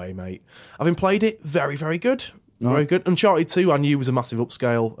no way, mate. Having played it, very, very good. Very good. Uncharted 2, I knew was a massive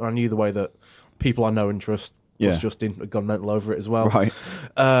upscale, and I knew the way that people I know and trust, plus Justin, had gone mental over it as well. Right.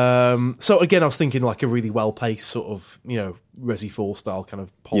 So again, I was thinking like a really well-paced sort of, Resi 4 style kind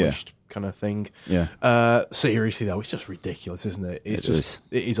of polished kind of thing. Yeah. Seriously though, it's just ridiculous, isn't it? It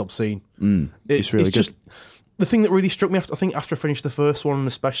is obscene. It's really good. Just the thing that really struck me after I finished the first one, and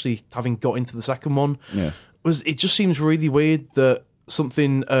especially having got into the second one, was it just seems really weird that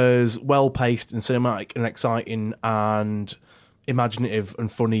something as well-paced and cinematic and exciting and imaginative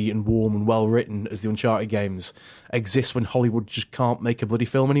and funny and warm and well written as the Uncharted games exists when Hollywood just can't make a bloody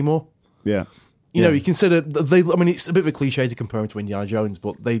film anymore. Yeah. You consider it's a bit of a cliche to compare them to Indiana Jones,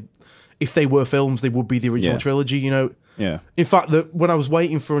 but if they were films, they would be the original trilogy, Yeah. In fact, that when I was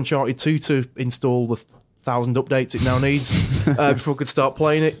waiting for Uncharted 2 to install the 1,000 updates it now needs before I could start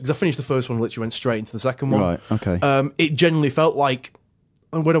playing it, because I finished the first one and literally went straight into the second one. Right, okay. It genuinely felt like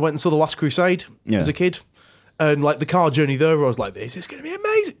when I went and saw The Last Crusade as a kid, and like the car journey there, I was like, this is going to be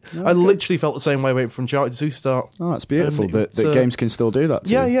amazing. Okay. I literally felt the same way waiting for Uncharted 2 to start. Oh, that's beautiful that games can still do that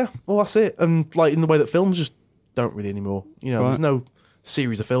to you. Yeah. Well, that's it. And like in the way that films just don't really anymore. There's no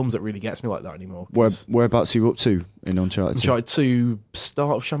series of films that really gets me like that anymore. Whereabouts are you up to in Uncharted 2? Uncharted 2,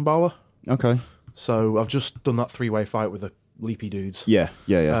 start of Shambhala. Okay. So I've just done that 3-way fight with the leapy dudes. Yeah.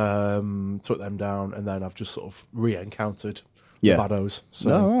 Took them down, and then I've just sort of re-encountered the baddos.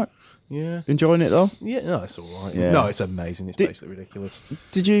 So, all right. Yeah. Enjoying it, though? Yeah, no, it's all right. Yeah. No, it's amazing. It's basically ridiculous.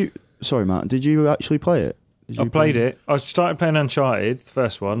 Sorry, Matt, did you actually play it? I played it. I started playing Uncharted, the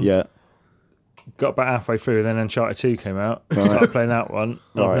first one. Yeah. Got about halfway through, and then Uncharted 2 came out. Started playing that one,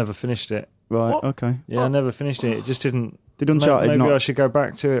 and I've never finished it. Right, What? okay. Yeah, I never finished it. It just didn't... Did Uncharted maybe not... I should go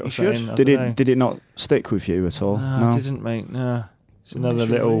back to it or something. Did it not stick with you at all? No, it didn't, mate. No. It's another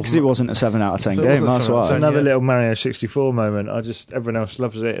little... Because it wasn't a 7 out of 10 It game, wasn't a that's 7 out of why. 10. Another little Mario 64 moment. Everyone else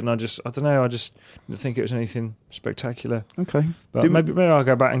loves it, and I don't know. I just didn't think it was anything spectacular. Okay. But maybe I'll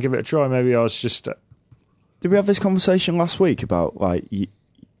go back and give it a try. Maybe I was just... Did we have this conversation last week about like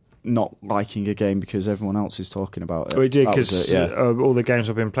not liking a game because everyone else is talking about it? We did, because all the games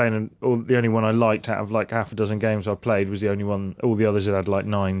I've been playing, and the only one I liked out of like half a dozen games I played was the only one. All the others had like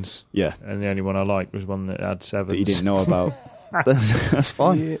 9s. Yeah. And the only one I liked was one that had 7s. That you didn't know about. That's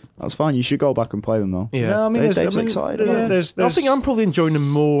fine. Yeah. That's fine. You should go back and play them though. Yeah. No, I mean, Dave's excited about it. I think I'm probably enjoying them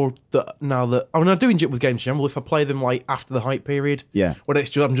more now that... I mean, I do enjoy it with games in general if I play them like after the hype period. Yeah. When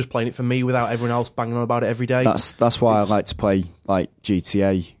I'm just playing it for me without everyone else banging on about it every day. That's why I like to play like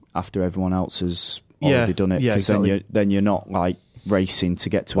GTA after everyone else has already done it. Yeah, Because exactly. then you're not like racing to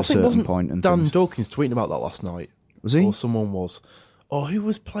get to a certain point. And Dan things. Dawkins tweeting about that last night. Was he? Or someone was. Oh, who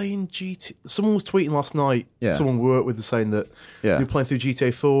was playing GTA? Someone was tweeting last night. Yeah. Someone we worked with was saying that Yeah. you're playing through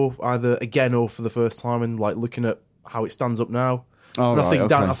GTA 4 either again or for the first time, and like looking at how it stands up now. Oh, And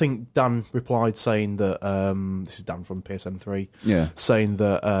right, I think Dan replied saying that this is Dan from PSN3. Yeah. Saying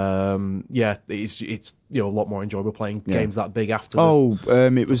that it's a lot more enjoyable playing games that big after.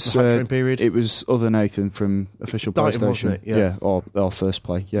 It was the hype train period. It was other Nathan from official Dighton, PlayStation. wasn't it? Yeah. or first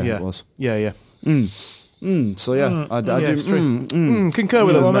play. Yeah, it was. Yeah. So yeah, I Yeah, do. it's true. Concur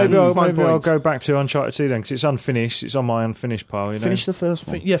with Well, us, man. maybe I'll Fine points. go back to Uncharted 2 then, because it's unfinished. It's on my unfinished pile. You know? Finish the first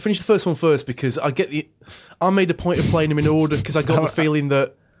one. Finish the first one first, because I made a point of playing them in order because I got the feeling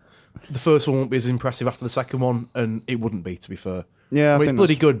that the first one won't be as impressive after the second one, and it wouldn't be, to be fair. Yeah, I mean, it's think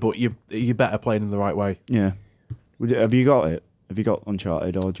bloody that's- good, but you're better playing them the right way. Yeah. Have you got it? Have you got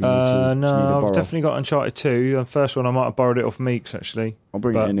Uncharted, or do you need to? No, just need to borrow? I've definitely got Uncharted 2. The first one I might have borrowed it off Meeks, actually. I'll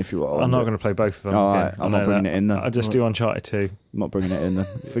bring it in if you want. I'm not going to play both of them. Oh, again. right. I I'm know not bringing that. it in then. I just do Uncharted 2. I'm not bringing it in then.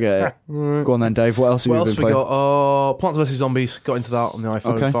 Forget it. Go on then, Dave. What else have What you else been we playing? got? Plants vs Zombies. Got into that on the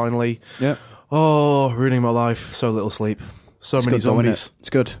iPhone Okay. finally. Yeah. Oh, ruining my life. So little sleep. So It's many good, though, innit? zombies. It's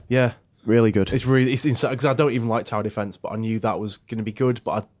good. Yeah. Really good. It's insane because I don't even like tower defense, but I knew that was going to be good.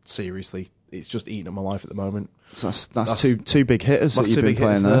 But it's just eating up my life at the moment. So that's two big hitters that that's you've two been big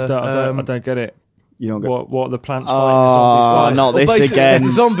hitters playing there. there. I don't get it. You don't get. What are the plants Oh, fighting the zombies? not this basically, again. The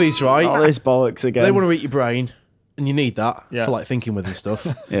zombies, right? Not this bollocks again. They want to eat your brain, and you need that Yeah. for like thinking with and stuff.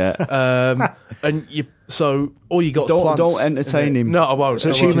 Yeah. And so all you got is plants. Don't entertain him. No, I won't. So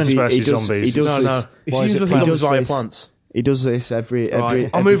it's I won't. humans He versus does- zombies. he does No, this- no. It's Why is humans it versus plants? zombies via this- plants. He does this every. Right.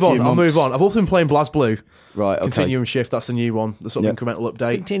 I'll every move on. few I'll months. move on. I've also been playing BlazBlue. Right. Okay. Continuum Shift. That's the new one. The sort of Yep. incremental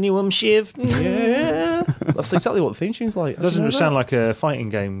update. Continuum shift. Yeah, that's exactly what the theme tune's like. Doesn't it sound like a fighting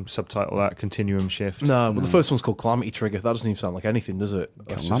game subtitle, that Continuum Shift? No, but the first one's called Calamity Trigger. That doesn't even sound like anything, does it?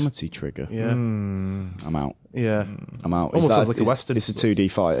 That's just- Calamity Trigger. Yeah, I'm out. yeah. I'm out. Almost sounds like a Western. It's a 2D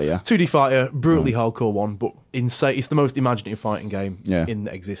fighter. Yeah. 2D fighter, brutally hardcore one, but insane. It's the most imaginative fighting game Yeah. in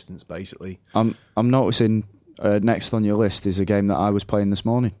existence, basically. I'm noticing. Next on your list is a game that I was playing this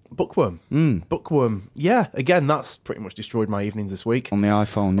morning Bookworm. Bookworm. Yeah, again, that's pretty much destroyed my evenings this week on the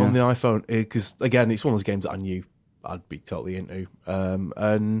iPhone. Yeah. on the iPhone, because again, it's one of those games that I knew I'd be totally into,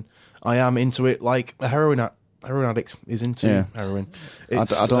 and I am into it like a heroin addict is into heroin. I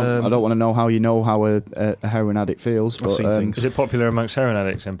don't want to know how you know how a heroin addict feels, I've but seen things. Is it popular amongst heroin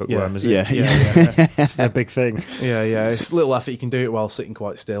addicts in Bookworm? Yeah. Is it? Yeah. Yeah, It's a big thing. yeah. It's a little effort. You can do it while sitting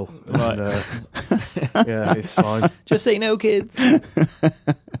quite still. Right. And, yeah, it's fine. Just say no, kids.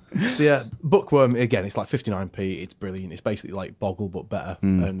 So yeah, Bookworm, again, it's like 59p. It's brilliant. It's basically like Boggle, but better.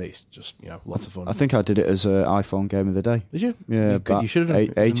 And it's just, lots of fun. I think I did it as an iPhone game of the day. Did you? Yeah, You should have done. It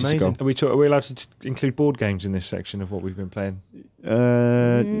was ages ago. amazing. Are we allowed to include board games in this section of what we've been playing?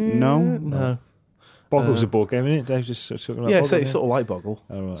 No. Boggle's a board game, isn't it? Dave's just talking about Yeah, Boggle. it's sort of like Boggle.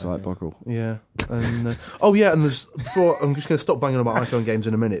 Oh, right, It's like Boggle. Yeah. And and there's I'm just going to stop banging about iPhone games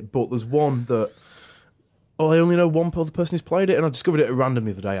in a minute, but there's one that I only know one other person who's played it, and I discovered it at random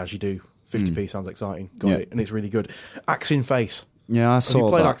the other day, as you do. 50p sounds exciting. Got it, and it's really good. Axe in Face. Yeah, I Have saw you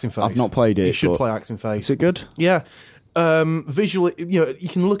played that. Axe in Face? I've not played it. You should but play Axe in Face. Is it good? Yeah. Visually, you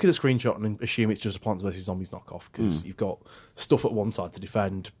can look at a screenshot and assume it's just a Plants vs Zombies knockoff because you've got stuff at one side to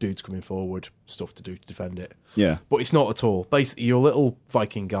defend, dudes coming forward, stuff to do to defend it. Yeah. But it's not at all. Basically, you're a little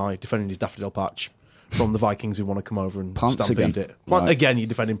Viking guy defending his daffodil patch from the Vikings who want to come over and Plants stampede again. it. Again, you're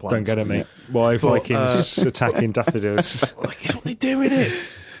defending plants. Don't get it, mate. Why Vikings attacking daffodils? It's what they do in it.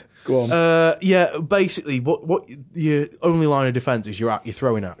 Go on. Basically, what your only line of defence is your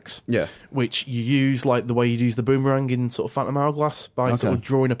throwing axe. Yeah. Which you use like the way you use the boomerang in sort of Phantom Hourglass by sort of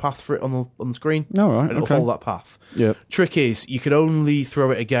drawing a path for it on the screen. All right. And it'll follow that path. Yep. Trick is, you can only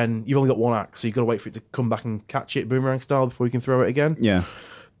throw it again. You've only got one axe, so you've got to wait for it to come back and catch it boomerang style before you can throw it again. Yeah.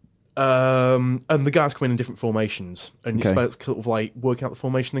 And the guys come in different formations, and it's about sort of like working out the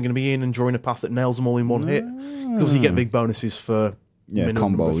formation they're going to be in and drawing a path that nails them all in one hit. Because obviously you get big bonuses for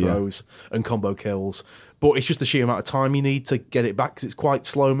minimum number of throws and combo kills, but it's just the sheer amount of time you need to get it back because it's quite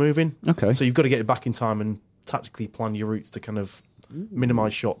slow moving. Okay. So you've got to get it back in time and tactically plan your routes to kind of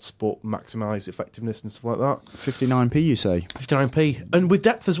minimise shots but maximise effectiveness and stuff like that. 59p, you say? 59p. And with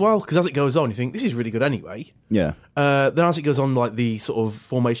depth as well, because as it goes on, you think, this is really good anyway. Yeah. Then as it goes on, like the sort of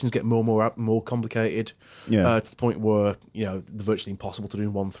formations get more complicated. To the point where they're virtually impossible to do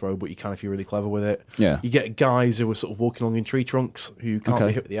in one throw, but you can if you're really clever with it. Yeah. You get guys who are sort of walking along in tree trunks who can't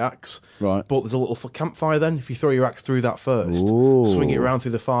be hit with the axe. Right. But there's a little campfire then. If you throw your axe through that first, swing it around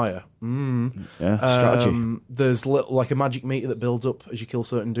through the fire. Yeah. Strategy. There's like a magic meter that builds up as you kill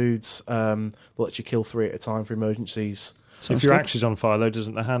certain dudes. That lets you kill 3 at a time for emergencies. If your axe is on fire, though,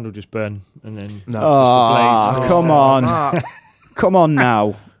 doesn't the handle just burn and then No. just the blades? Come on. Come on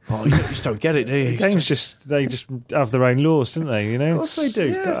now. Oh, you just don't get it, do you? Games just have their own laws, don't they? Of course they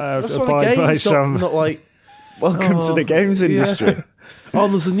do. That's why the game's not like... Welcome to the games industry. Oh,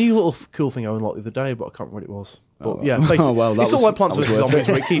 there's a new little cool thing I unlocked the other day, but I can't remember what it was. But basically, it's all like Plants vs Zombies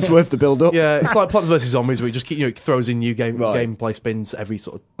where it keeps worth the build up. Yeah, it's like Plants vs Zombies where it just it throws in new gameplay spins every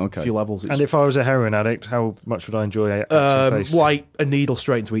sort of few levels. And if I was a heroin addict, how much would I enjoy action face? Like a needle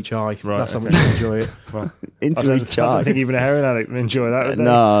straight into each eye. Right, that's how much I enjoy it. Well, into each eye. I don't think even a heroin addict would enjoy that. Would they?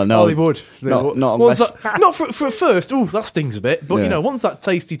 No. Oh, they would. Not unless... Not for first. Oh, that stings a bit. But once that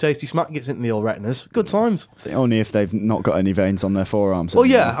tasty smack gets into the old retinas, good times. Only if they've not got any veins on their forearms. Well,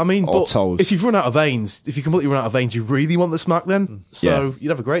 yeah, I mean, or but toes. if you've run out of veins, if you completely run out of veins, you really want the smack then. So you'd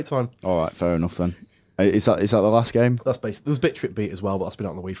have a great time. All right, fair enough then. Is that the last game? That's basically. There was Bit Trip Beat as well, but that's been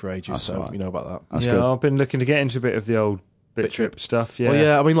out on the Wii for ages, that's so right. You know about that. That's good. I've been looking to get into a bit of the old Bit Trip stuff. Yeah. Well,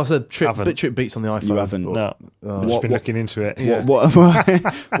 yeah. I mean, like I said, Bit Trip Beat's on the iPhone. You haven't? No. I've just been looking into it. Yeah. What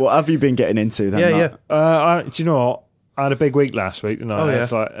have you been getting into then? Do you know what? I had a big week last week, didn't I? Oh, yeah.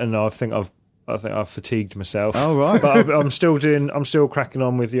 It's like, and I think I've fatigued myself. Oh right. But I'm still cracking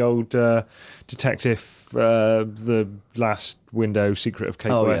on with the old detective, the last window, Secret of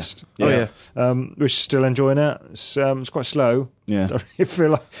Kate West. Yeah. We're still enjoying it. It's quite slow. Yeah. I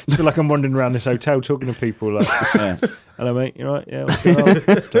feel like I'm wandering around this hotel talking to people like this. Hello mate, you right? Yeah, what's going on?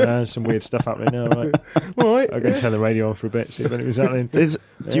 Don't know, some weird stuff happening now, right? All right. I'll go and turn the radio on for a bit, see if anything's happening. Do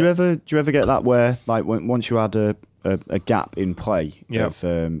you ever get that where like once you had a gap in play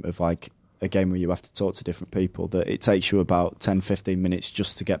of like a game where you have to talk to different people, that it takes you about 10-15 minutes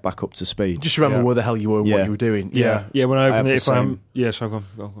just to get back up to speed? Just remember where the hell you were and what you were doing. Yeah, when I open it, go on.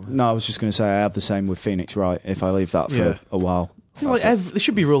 No, I was just going to say I have the same with Phoenix Wright. If I leave that for a while. There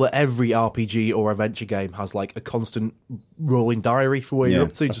should be a rule that every RPG or adventure game has like a constant rolling diary for where you're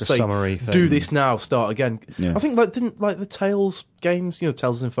up to. Like just a say, summary thing. do this now, start again. Yeah. I think didn't the Tales games, Tales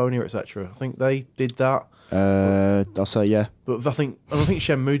of Symphonia, etc. I think they did that. I'll say yeah. But I think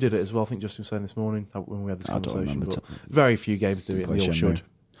Shenmue did it as well. I think Justin was saying this morning when we had this conversation. But very few games do it, and they all should.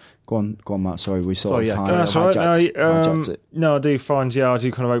 Go on, Matt. Sorry, we sort of hijacked it. No, I do find, I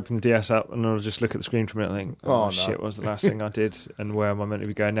do kind of open the DS up and I'll just look at the screen from it and think, shit, what was the last thing I did and where am I meant to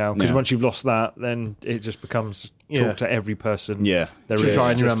be going now? Because once you've lost that, then it just becomes talk to every person. Yeah. There is.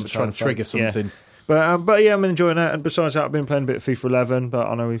 Trying to trigger something. Yeah. But I'm enjoying that. And besides that, I've been playing a bit of FIFA 11, but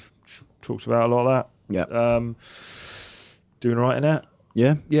I know we've talked about a lot of that. Yeah. Doing all right in that.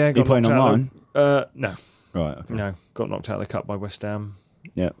 Yeah? Yeah. Are you playing online? No. Right, okay. No. Got knocked out of the cup by West Ham.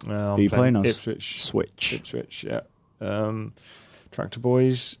 Yeah. Are you playing us? Ipswich, yeah. Tractor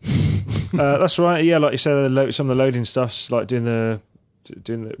Boys. That's right. Yeah, like you said, some of the loading stuff's like doing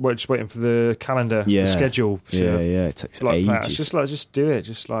we're just waiting for the calendar, the schedule. Yeah. It takes like ages. That. It's just do it.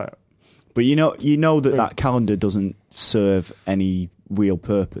 Just like. But you know that calendar doesn't serve any real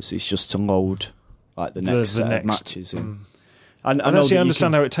purpose. It's just to load like the next set of matches in. I don't see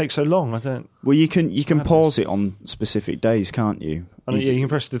understand how it takes so long. I don't. Well, you can pause it on specific days, can't you? You can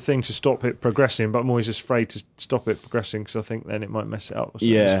press the thing to stop it progressing, but I'm always just afraid to stop it progressing because I think then it might mess it up. Or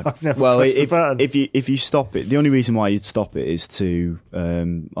yeah. So I've never pressed the button. If you stop it, the only reason why you'd stop it is to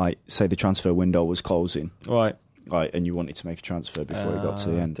say the transfer window was closing, right, and you wanted to make a transfer before it got to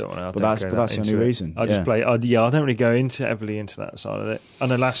the end. But that's the only reason. I just play. I don't really go heavily into that side of it.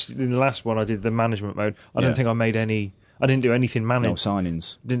 And in the last one, I did the management mode. I don't think I made any. I didn't do anything No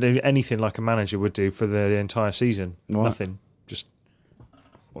signings. Didn't do anything like a manager would do for the entire season. What? Nothing. Just.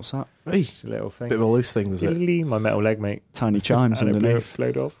 What's that? Just a little thing. Bit of a loose thing, was it? My metal leg, mate. Tiny chimes and underneath. It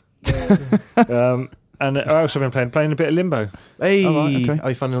blowed off. And I also been playing a bit of Limbo. Hey, right, okay. How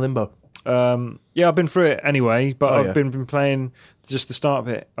you finding Limbo? I've been through it anyway, but I've been playing just the start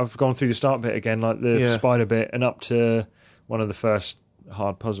bit. I've gone through the start bit again, like the spider bit, and up to one of the first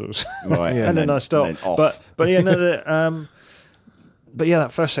hard puzzles, right? and then I stopped. But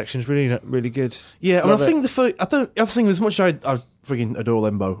that first section is really really good. Yeah, I think I think as much as I frigging adore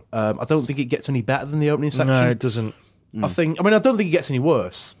Limbo, I don't think it gets any better than the opening section. No, it doesn't. I don't think it gets any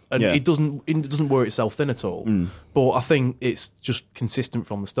worse, and it doesn't wear itself thin at all. But I think it's just consistent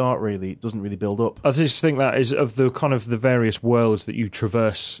from the start. Really, it doesn't really build up. I just think that is of the kind of the various worlds that you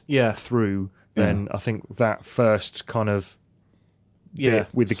traverse through. Then I think that first kind of bit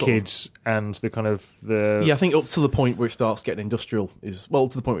with the kids and the kind of the I think up to the point where it starts getting industrial to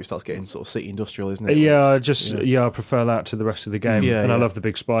the point where it starts getting sort of city industrial, isn't it? I prefer that to the rest of the game. I love the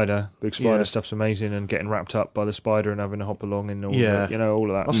big spider stuff's amazing, and getting wrapped up by the spider and having to hop along and all all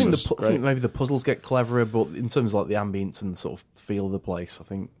of that. I think maybe the puzzles get cleverer, but in terms of like the ambience and the sort of feel of the place, I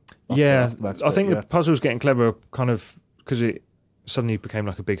think the puzzles getting clever kind of because it suddenly became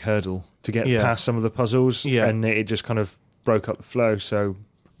like a big hurdle to get past some of the puzzles, and it just kind of broke up the flow. So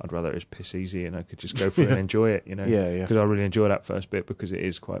I'd rather it was piss easy and I could just go through and enjoy it, because I really enjoy that first bit because it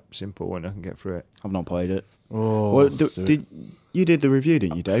is quite simple and I can get through it. I've not played it. Did you did the review,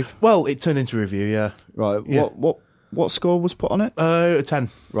 didn't you, Dave? Well, it turned into a review, right. What score was put on it? A 10.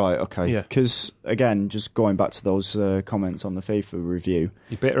 Right, okay. Because again, just going back to those comments on the FIFA review,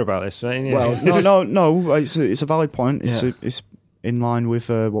 you're bitter about this, right? Well, no, it's a valid point. It's in line with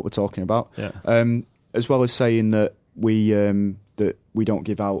what we're talking about. As well as saying that we don't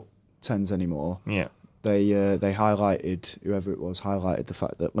give out 10s anymore. Yeah. They highlighted, whoever it was, highlighted the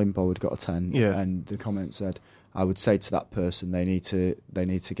fact that Limbo had got a 10, and the comment said, "I would say to that person they need to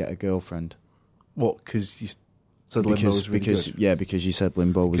get a girlfriend." What? Because you said Limbo was really good? Yeah, because you said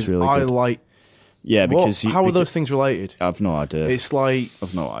Limbo was really good. Because how are those things related? I've no idea.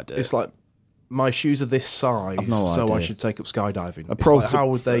 I've no idea. It's like my shoes are this size, so I should take up skydiving. How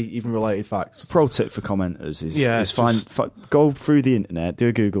would they even related facts? A pro tip for commenters is go through the internet, do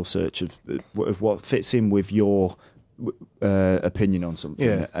a Google search of what fits in with your opinion on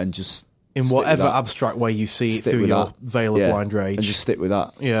something, and just in whatever abstract way you see it through your veil of blind rage, and just stick with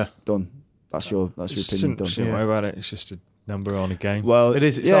that. Yeah, done. That's your opinion. Done. Don't worry about it. It's just a number on a game. Well, it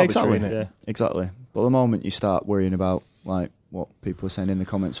is. It's exactly. Isn't it? Exactly. But the moment you start worrying about like what people are saying in the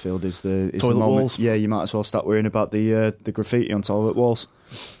comments field is the moment. Walls. Yeah, you might as well start worrying about the graffiti on toilet walls.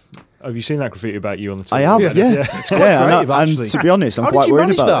 Have you seen that graffiti about you on the toilet? I have, yeah. It's quite creative, actually. And to be honest, I'm quite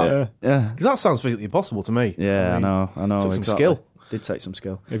worried about it. Yeah, because that sounds physically impossible to me. Yeah, I know. Took some skill. Did take some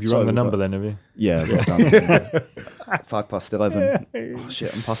skill. Have you run the number then? Have you? Yeah, 11:05. Oh,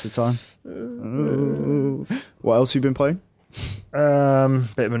 shit, I'm past the time. What else have you been playing? Bit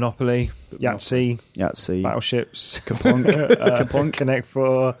of Monopoly, Yahtzee, Battleships, Kaplunk, Connect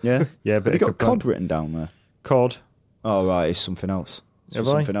 4. Yeah. But have you got COD written down there? COD. Oh right, it's something else.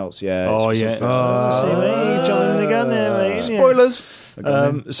 Something else, yeah. Jumping the gun there, mate. Spoilers. So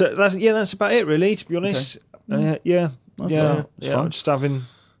that's about it, really. To be honest, okay. I'm just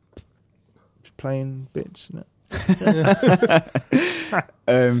playing bits.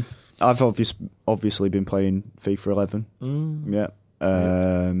 I've obviously been playing FIFA 11. Yeah.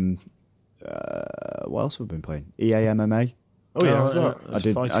 What else have I been playing? EA MMA. Oh yeah, how's that?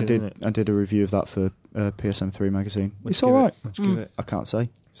 I did a review of that for PSM3 magazine. It's all right. Let's give it. I can't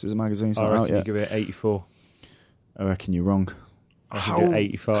say. This is a magazine's not I out reckon yet. you give it 84. I reckon you're wrong. I give it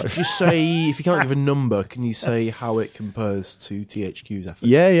 85. Could you say, if you can't give a number, can you say how it compares to THQ's efforts?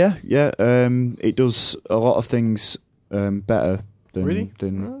 Yeah. It does a lot of things better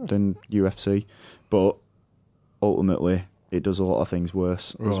than UFC, but ultimately it does a lot of things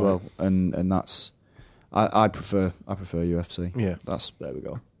worse as well. And that's I prefer UFC. Yeah, there we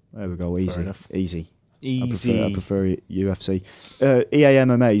go. Easy. Easy. I prefer UFC. EA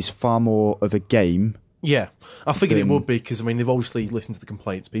MMA is far more of a game Yeah, I figured it would be because they've obviously listened to the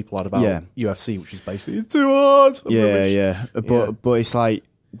complaints people had about UFC, which is basically it's too hard. But it's like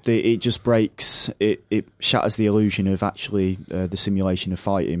it just breaks. It shatters the illusion of actually the simulation of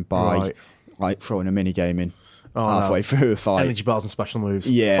fighting by like throwing a mini game in halfway through a fight. Energy bars and special moves.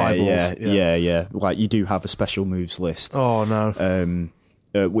 Yeah. Like you do have a special moves list. Oh no.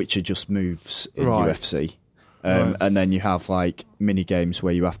 Which are just moves in UFC. And then you have like mini games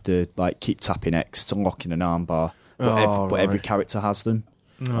where you have to like keep tapping X to lock in an armbar, but every character has them.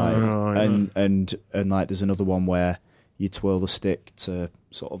 And like there's another one where you twirl the stick to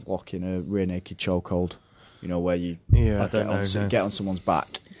sort of lock in a rear naked chokehold. You know, where you get on someone's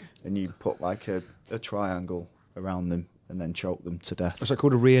back and you put like a triangle around them and then choke them to death. What's that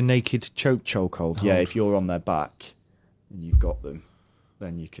called? A rear naked chokehold? Yeah, if you're on their back and you've got them,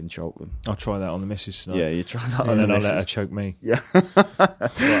 then you can choke them. I'll try that on the missus tonight. Yeah, you try that on and the then missus. I'll let her choke me. Yeah.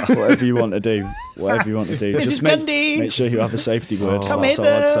 Whatever you want to do. Just make sure you have a safety word. Come That's all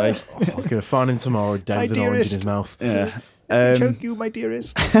I'd say. I'm going to find him tomorrow dead with an orange in his mouth. Yeah. Choke you, my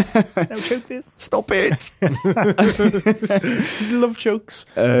dearest. Now choke this. Stop it. Love chokes.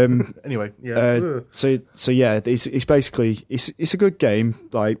 Anyway, yeah. So yeah, it's basically it's a good game.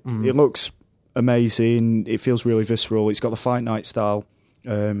 Like it looks amazing. It feels really visceral. It's got the Fight Night style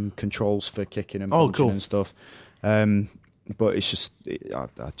controls for kicking and punching and stuff. But it's just I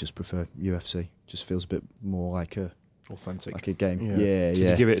just prefer UFC. Just feels a bit more like authentic, like a game. Yeah. Did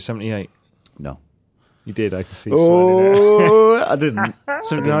you give it a 78? No. You did, I can see. I didn't.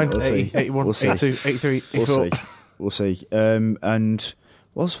 79, 80, 81, 82, 83, 84. We'll see. And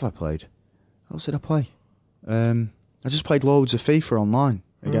what else have I played? What else did I play? I just played loads of FIFA online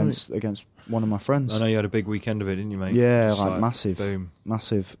against one of my friends. I know you had a big weekend of it, didn't you, mate? Yeah, Just like massive. Boom.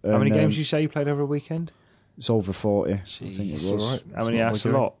 Massive. How many games did you say you played over a weekend? It's over 40. Jeez. I think it was. Right. How many? That's a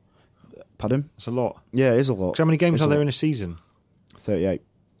lot. Pardon? That's a lot. Yeah, it is a lot. So how many games are there in a season? 38.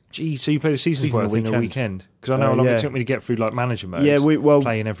 Gee, so you played a season's worth in a weekend? Because I know how long it took me to get through like manager mode. Yeah,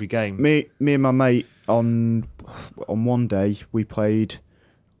 playing every game. Me and my mate on one day we played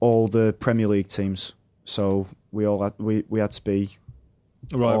all the Premier League teams. So we had to be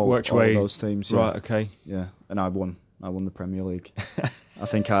worked your way those teams. Yeah. Right, okay. Yeah, and I won the Premier League. I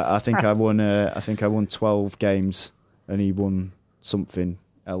think I won 12 games, and he won something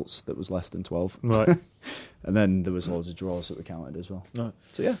else that was less than 12. Right. And then there was loads of draws that were counted as well. Right.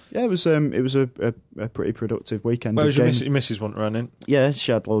 So yeah, it was a pretty productive weekend. Where was your missus want running? Yeah,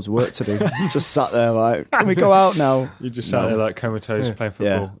 she had loads of work to do. Just sat there like, can we go out now? You just sat there like comatose playing football.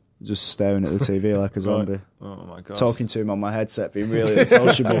 Yeah, just staring at the TV like a zombie. Right. Oh my god. Talking to him on my headset, being really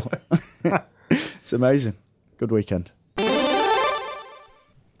unsociable. It's amazing. Good weekend.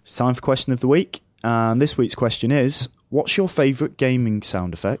 It's time for question of the week, and this week's question is: what's your favourite gaming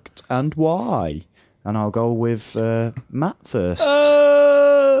sound effect and why? And I'll go with Matt first. Is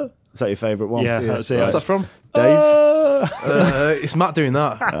that your favourite one? Yeah, that's it. What's that from? Dave? It's Matt doing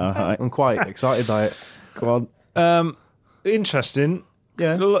that. Right. I'm quite excited by it. Come on. Interesting.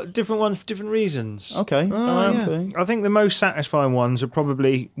 Yeah. Different ones for different reasons. Okay. Okay. I think the most satisfying ones are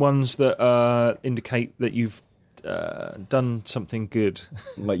probably ones that indicate that you've done something good.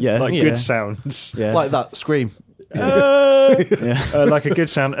 Like good sounds. Yeah. Like that scream. Like a good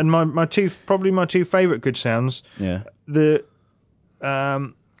sound. And my two favourite good sounds. Yeah. The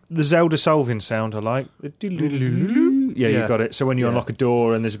Zelda solving sound I like. Yeah, you got it. So when you unlock a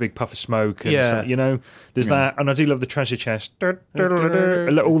door and there's a big puff of smoke, and there's that. And I do love the treasure chest. All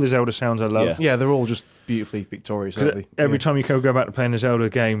the Zelda sounds I love. Yeah, they're all just beautifully victorious, aren't they? Every time you go back to playing a Zelda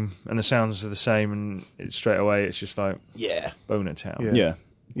game and the sounds are the same, and straight away it's just like Boner Town. Yeah.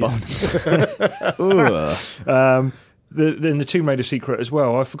 Then the Tomb Raider secret as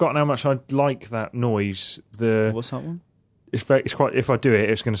well. I've forgotten how much I like that noise. What's that one? It's quite. If I do it,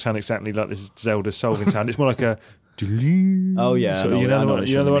 it's going to sound exactly like this Zelda solving sound. It's more like a. Oh yeah, you know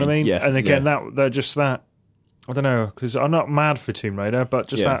the one I mean. Yeah, and again, they're just that. I don't know, because I'm not mad for Tomb Raider, but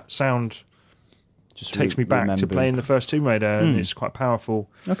just that sound just takes me back to playing the first Tomb Raider, and it's quite powerful.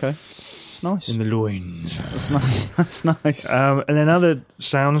 Okay, it's nice in the loins. That's nice. And then other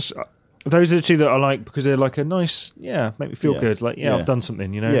sounds. Those are the two that I like because they're like a nice, make me feel good. Like, I've done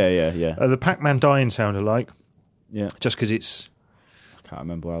something, you know. Yeah. The Pac-Man dying sound I like. Yeah, just because it's. I can't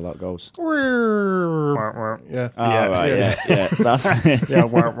remember how that goes. Yeah. That's it.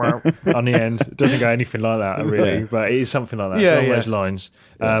 On the end, it doesn't go anything like that, really, but it is something like that. It's on those lines.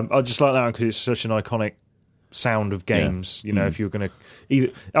 I just like that one because it's such an iconic sound of games. You know, if you're going to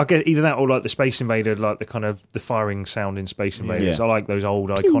either that or like the Space Invader, like the kind of the firing sound in Space Invaders. I like those old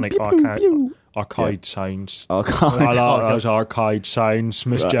iconic arcade sounds. I like those arcade sounds,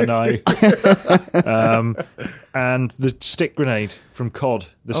 Miss Jenny. And the stick grenade from COD.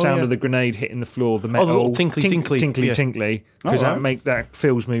 The sound of the grenade hitting the floor, the metal, the little tinkly, tinkly, because that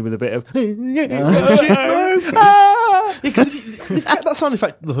fills me with a bit of. They've kept that sound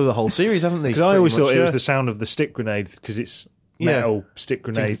effect through the whole series, haven't they? Because I always thought it was the sound of the stick grenade because it's metal stick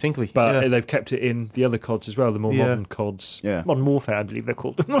grenade, tinkly, but they've kept it in the other CODs as well, the more modern CODs. Yeah. Modern Warfare, I believe they're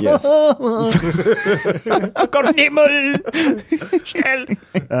called. Yes. I've got a nibble! Shell!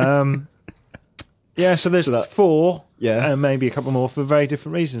 So there's 4, and maybe a couple more for very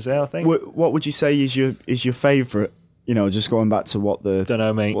different reasons there, I think. What would you say is your favourite? Just going back to what the don't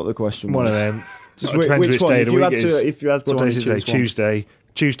know, mate. What the question was. One of them. Just depends which day of the week it is. If you had to, what day is it today? One.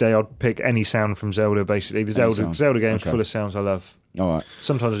 Tuesday, I'd pick any sound from Zelda. Basically, the Zelda game's full of sounds I love. All right.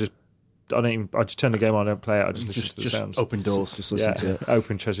 Sometimes I just turn the game on, I don't play it. I just listen to the sounds. Open doors. Just listen to it.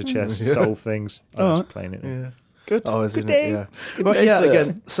 Open treasure chests, solve things. I'm just playing it. Yeah. Good. Oh, isn't Good day. it? Yeah. Good But day, yeah, sir.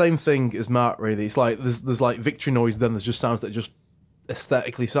 again, same thing as Mark. Really, it's like there's like victory noise. Then there's just sounds that are just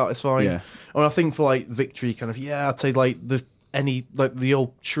aesthetically satisfying. Yeah. And I think for like victory, kind of I'd say like the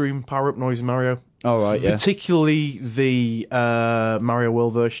old shroom power up noise in Mario. All right. Yeah. Particularly the Mario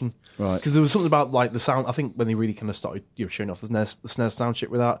World version. Right. Because there was something about like the sound. I think when they really kind of started showing off the SNES sound chip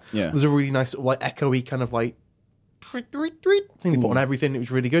with that. Yeah. There's a really nice sort of like echoey kind of like thing they put on everything. It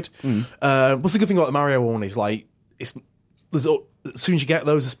was really good. What's the good thing about the Mario one is like as soon as you get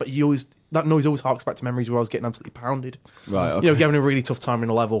those, that noise always harks back to memories where I was getting absolutely pounded. Right. Okay. Having a really tough time in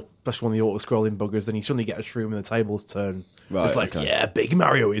a level, especially when the auto-scrolling buggers. Then you suddenly get a shroom and the tables turn. Right, it's like, big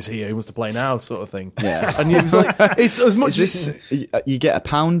Mario is here. Who wants to play now? Sort of thing. Yeah. And it was like, it's as much as you get a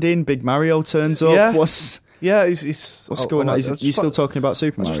pounding. Big Mario turns up. Yeah. What's going on? You still talking about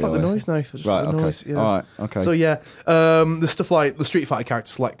Super Mario? I just like the noise now. Right. Like the Okay. noise, yeah. All right. Okay. So the stuff like the Street Fighter character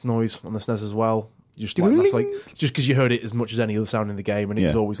select noise on the SNES as well. Just like that's like just because you heard it as much as any other sound in the game, and it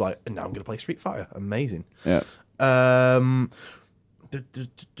was always like, and now I'm going to play Street Fighter. Amazing. Yeah. Again,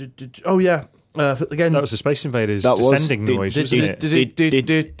 that was the Space Invaders descending noise, wasn't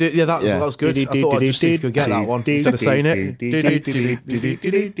it? Yeah, that was good. I thought I'd just see if you could get that one instead of saying it.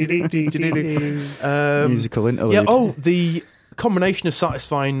 Musical interlude. Yeah. Oh, the combination of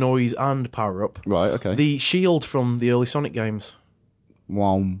satisfying noise and power up. Right. Okay. The shield from the early Sonic games.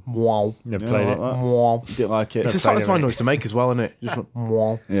 Wow. Never played it. Didn't like it. It's a satisfying noise to make as well, isn't it? Just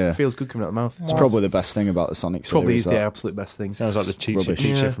yeah. Feels good coming out of the mouth. It's probably the best thing about the Sonic series. Probably is the absolute best thing. Sounds like the cheat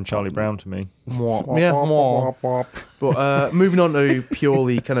shit from Charlie Brown to me. But moving on to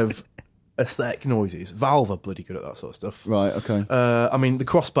purely kind of aesthetic noises, Valve are bloody good at that sort of stuff. Right. Okay. I mean, the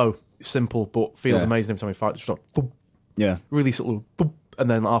crossbow is simple, but feels amazing every time we fight. It's just like, thump, really sort of, thump,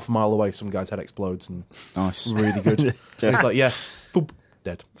 and then half a mile away, some guy's head explodes, and nice, really good. It's like, thump,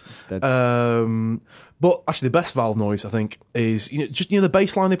 dead. But actually, the best Valve noise I think is the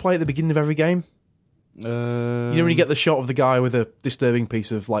bass line they play at the beginning of every game. When you get the shot of the guy with a disturbing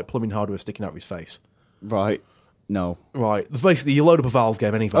piece of like plumbing hardware sticking out of his face. Right. No. Right. Basically, you load up a Valve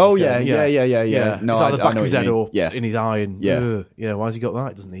game, any Valve game. Yeah. No, it's like the back of his head or in his eye, and why has he got that?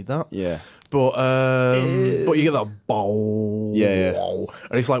 He doesn't need that. Yeah. But you get that bow. Yeah.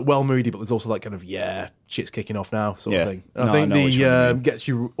 And it's like well moody, but there's also like kind of shit's kicking off now sort of thing. And I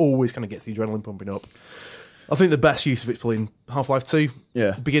think always kind of gets the adrenaline pumping up. I think the best use of it's probably in Half-Life 2.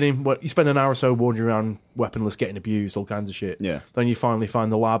 Yeah. Beginning, you spend an hour or so wandering around weaponless, getting abused, all kinds of shit. Yeah. Then you finally find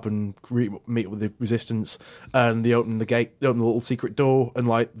the lab and meet with the Resistance, and they open the gate, they open the little secret door, and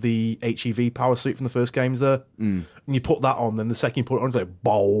like the HEV power suit from the first game's there. And you put that on, then the second you put it on, it's like,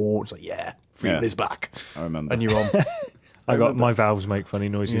 bow. It's like, freedom is back. I remember. And you're on. I got my valves make funny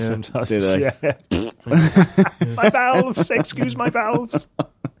noises sometimes. Do they? Yeah. My valves, excuse my valves.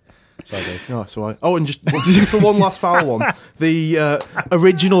 And just for one last foul one, the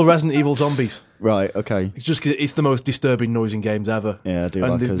original Resident Evil zombies. Right, okay. It's just because it's the most disturbing noise in games ever. Yeah, I do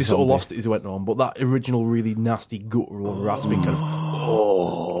and like they sort of lost it as it went on, but that original really nasty guttural and rasping kind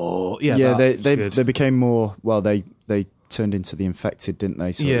of they became more, well, they turned into the infected, didn't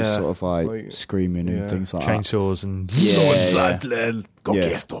they? So it was sort of like screaming and things like chainsaws and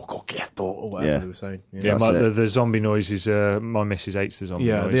or whatever they were saying. The zombie noises. My missus hates the zombie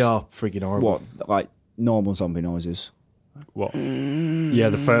noise. Yeah, they are frigging horrible. What, like normal zombie noises? What? Yeah,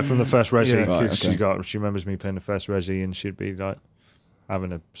 from the first Resi. Yeah. Right, she remembers me playing the first Resi, and she'd be like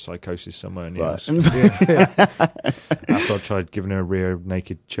having a psychosis somewhere in the house. After I tried giving her a rear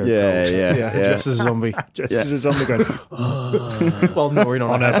naked choke. Dressed as a zombie. Just as a zombie going while gnawing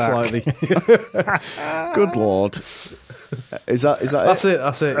on her back slightly. Good lord. Is that That's it.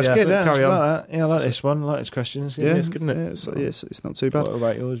 That's yeah, good. so carry on. Like that. Yeah, I like this one. I like this question. It's good. Yeah, it's good, isn't it? It's not too bad. What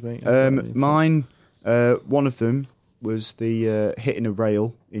about yours, mate? Mine, one of them was the hitting a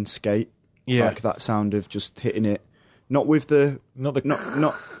rail in Skate. Yeah, like that sound of just hitting it, not with the not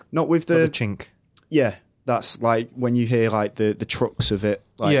with the chink. Yeah, that's like when you hear like the trucks of it,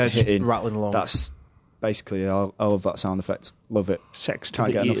 like hitting, just rattling along. That's basically I love that sound effect. Love it. Sex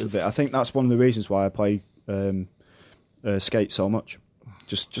Can't get enough of it. I think that's one of the reasons why I play Skate so much.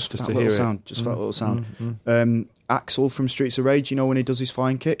 Just for that little sound. Just for that little sound. Axel from Streets of Rage, you know when he does his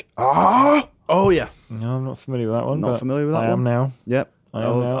flying kick? Oh yeah. No, I'm not familiar with that one. Not familiar with that one? I am now. Yep. I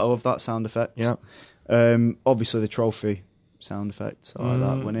love that sound effect. Yeah. Obviously the trophy sound effect. I like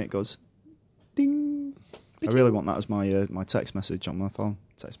that when it goes ding. I really want that as my text message on my phone,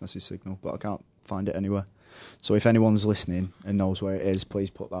 text message signal, but I can't find it anywhere. So if anyone's listening and knows where it is, please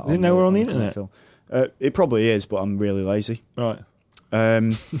put that on. Is it nowhere on the internet? It probably is, but I'm really lazy. Right.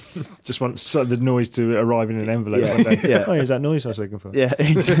 Just want the noise to arrive in an envelope. Yeah. Oh, is that noise I was looking for? Yeah,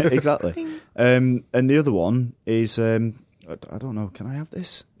 exactly. And the other one is, I don't know, can I have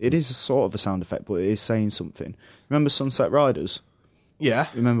this? It is a sort of a sound effect, but it is saying something. Remember Sunset Riders? Yeah.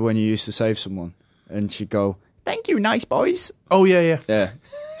 Remember when you used to save someone and she'd go, "Thank you, nice boys." Oh yeah. Yeah.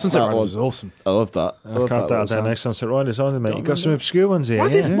 Sunset Riders was awesome. I love that. I can't doubt that next Sunset Riders either, mate. You've got some obscure ones here.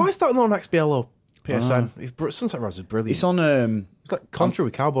 Why is that not on XBL or PSN? Sunset Riders is brilliant. It's on. It's like Contra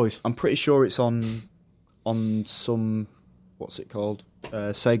with cowboys. I'm pretty sure it's on some. What's it called?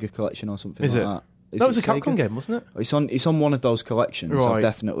 Sega collection or something. Is like it? That. That was a Capcom game, wasn't it? It's on one of those collections. Right. I've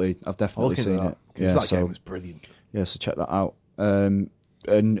definitely seen it. Yeah, that game was brilliant. Yeah, so check that out. And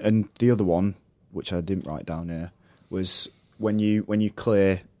the other one, which I didn't write down here, was when you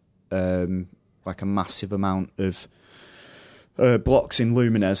clear like a massive amount of blocks in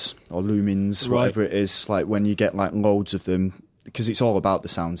Lumines or Lumines, whatever it is. Like when you get like loads of them, because it's all about the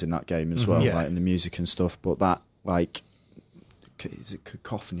sounds in that game as well, like in the music and stuff. But that like. Is it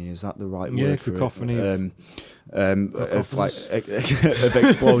cacophony? Is that the right word for cacophony. it? Of like of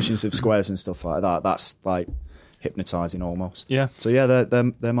explosions of squares and stuff like that. That's like hypnotising almost. Yeah. So yeah,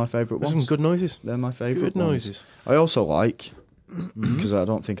 they're my favourite ones. Some good noises. They're my favourite Good noises. I also like, because I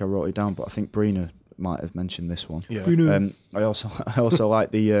don't think I wrote it down, but I think Brina might have mentioned this one. Yeah. I also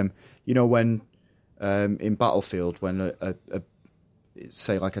like the you know when in Battlefield when a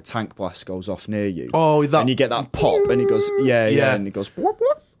say like a tank blast goes off near you. Oh, that, and you get that pop, and it goes, and it goes. Whoop,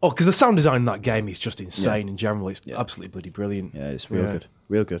 whoop. Oh, because the sound design in that game is just insane in general. It's absolutely bloody brilliant. Yeah, it's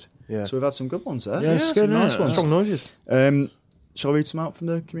real good. Yeah. So we've had some good ones there. Yeah, it's good, nice ones. Strong noises. Shall I read some out from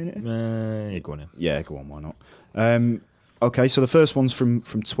the community? Yeah, go on in. Yeah, go on. Why not? Okay, so the first one's from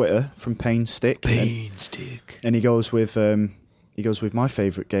Twitter, from Painstick. And he goes with my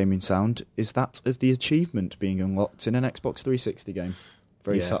favourite gaming sound is that of the achievement being unlocked in an Xbox 360 game.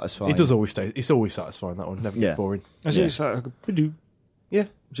 Very satisfying. It does always stay. It's always satisfying, that one. Never gets boring. It's like a bidoo. Yeah.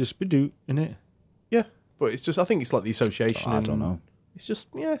 Just bidoo, innit? Yeah. But it's just, I think it's like the association. I don't know. It's just,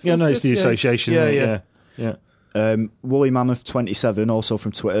 it's the association. Yeah. Woolly Mammoth 27, also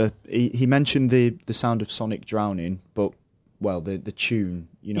from Twitter, he mentioned the sound of Sonic drowning, but, well, the tune,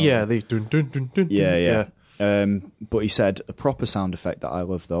 you know. Yeah, the dun dun dun dun. Yeah. But he said a proper sound effect that I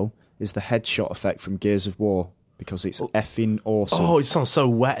love though is the headshot effect from Gears of War because it's effing awesome. Oh, it sounds so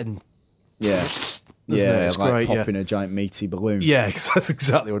wet and it's like great, popping a giant meaty balloon. Yeah, that's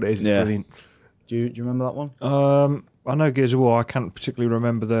exactly what it is. It's brilliant. Do you remember that one? I know Gears of War. I can't particularly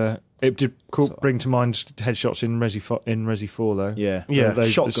remember it did bring to mind headshots in Resi 4 though. Yeah.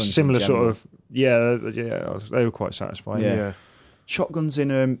 Shotguns, similar sort of. Yeah, they were quite satisfying. Yeah. Shotguns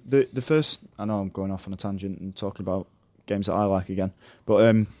in the first. I know I'm going off on a tangent and talking about games that I like again,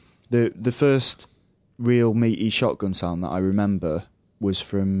 but the first real meaty shotgun sound that I remember was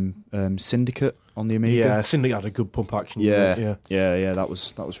from Syndicate on the Amiga. Yeah, Syndicate had a good pump action. Yeah. That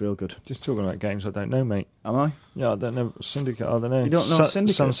was real good. Just talking about games I don't know, mate. Am I? Yeah, I don't know Syndicate. I don't know. You don't know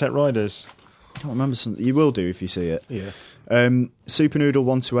Syndicate? Sunset Riders. I don't remember something. You will do if you see it. Yeah. Super Noodle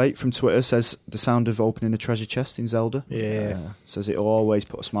 128 from Twitter says the sound of opening a treasure chest in Zelda. Yeah. Says it'll always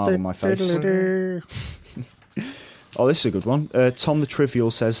put a smile on my face. Oh, this is a good one. Tom the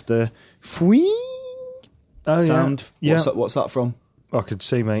Trivial says the fwing sound. Yeah. What's that from? I could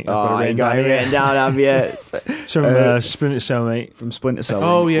see, mate. You got it written down, have you? From Splinter Cell, mate. From Splinter Cell.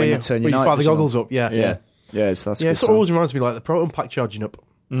 Oh, when yeah. you turn your you night fire the vision goggles on. up. Yeah. That's Yeah, it always reminds me like the Proton Pack charging up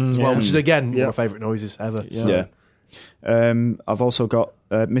as well, which is again one of my favourite noises ever. Yeah. I've also got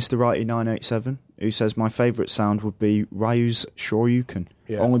Mr. Righty 987 who says my favourite sound would be Ryu's Shoryuken.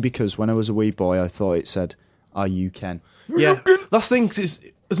 Yeah. Only because when I was a wee boy I thought it said, "Are you Ken?" Yeah, that's the thing. 'Cause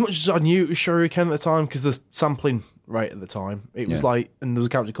as much as I knew it was Shoryuken at the time, because the sampling right at the time. It was like, and there was a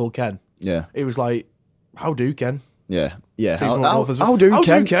character called Ken. Yeah. It was like, how do Ken? Yeah. Yeah. How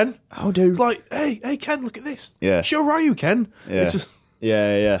do Ken? How do? It's like, hey Ken, look at this. Yeah. Sure are you, Ken? Yeah. It's just...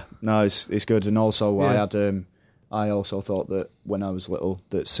 Yeah. No, it's good. And also, I also thought that when I was little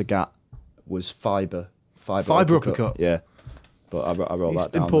that Sagat was fibre uppercut. Yeah. But I wrote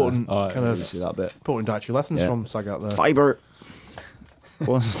that down. Important there. kind of see that bit. Important dietary lessons from Sagat there. Fibre.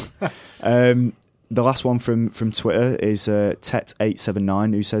 The last one from Twitter is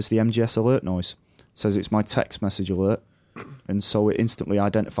Tet879, who says the MGS alert noise. Says it's my text message alert, and so it instantly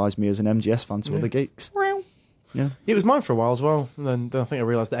identifies me as an MGS fan to other geeks. Yeah, it was mine for a while as well, and then I think I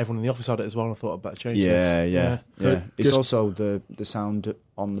realised that everyone in the office had it as well, and I thought I'd better change this. Yeah. It's also the sound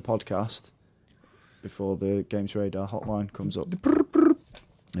on the podcast before the Games Radar hotline comes up.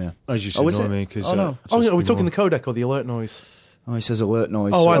 Yeah. As you annoy me because. Are we talking the codec or the alert noise? Oh, he says alert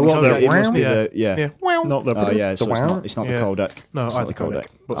noise. Oh, so the codec. It must be Not the. it's not the codec. No, it's I not the codec.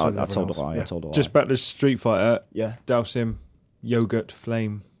 I told a lie. I told a lie. Just back to Street Fighter. Yeah. Dhalsim, yogurt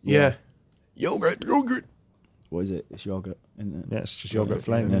flame. Yeah. Yogurt. What is it? It's yogurt, isn't it? Yeah, it's just yogurt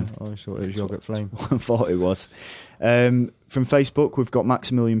flame. Yeah. I always thought it was yogurt flame. I thought it was. From Facebook, we've got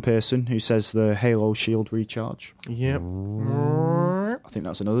Maximilian Pearson, who says the Halo Shield recharge. Yep. I think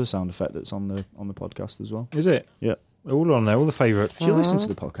that's another sound effect that's on the podcast as well. Is it? Yeah. All on there, all the favourites. Do you listen to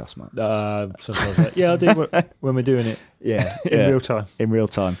the podcast, Matt? Sometimes. Yeah, I do when we're doing it. Yeah. In real time. In real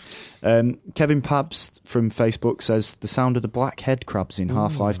time. Kevin Pabst from Facebook says the sound of the black head crabs in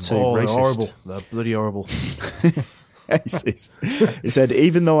Half-Life 2. Oh, they're racist. horrible. They're bloody horrible. He said,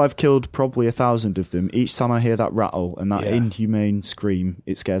 even though I've killed probably 1,000 of them, each time I hear that rattle and that inhumane scream,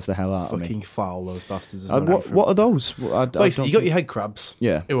 it scares the hell out of me. Fucking foul, those bastards. What are those? Basically, you got your head crabs.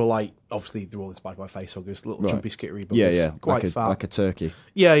 Yeah. Who are like, obviously, they're all inspired by facehuggers, little chumpy skittery buggers. Yeah. Quite like fat. Like a turkey.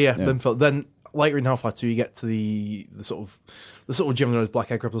 Yeah. Then later in Half-Life 2, you get to the sort of generally known as black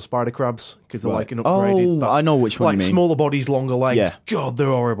head crabs or spider crabs, because they're like an upgraded. I know which one you mean. Smaller bodies, longer legs. Yeah. God, they're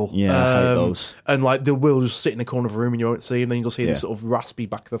horrible. Yeah, I hate those. And like they will just sit in a corner of a room and you won't see them. Then you'll see this sort of raspy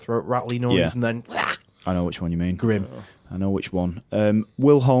back of the throat, rattly noise, and then I know which one you mean. Grim. I know which one.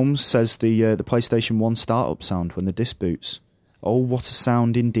 Will Holmes says the PlayStation 1 startup sound when the disc boots. Oh, what a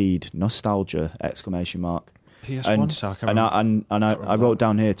sound indeed! Nostalgia! ! PS1 sound. I wrote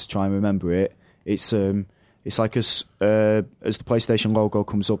down here to try and remember it. It's like as the PlayStation logo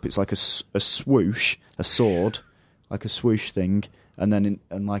comes up, it's like a swoosh, a sword, like a swoosh thing, and then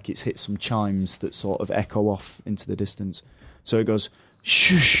like it's hit some chimes that sort of echo off into the distance. So it goes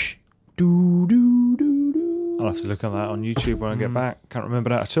shush, doo doo doo doo. I'll have to look at that on YouTube when I get back. Can't remember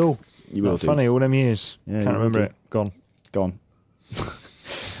that at all. You will do. Funny, all them years. Yeah, can't remember it. Gone.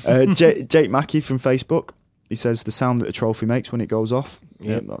 Jake Mackey from Facebook. He says the sound that a trophy makes when it goes off.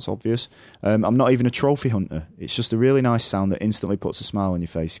 Yeah, that's obvious. I'm not even a trophy hunter. It's just a really nice sound that instantly puts a smile on your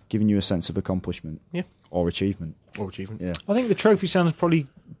face, giving you a sense of accomplishment. Yeah. Or achievement. Yeah. I think the trophy sound is probably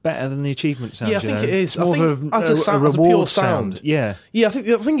better than the achievement sound. Yeah, I think it is. It's more of as a reward pure sound. Yeah. Yeah, I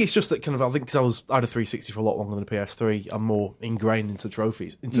think it's just that kind of. I think because I had a 360 for a lot longer than a PS3, I'm more ingrained into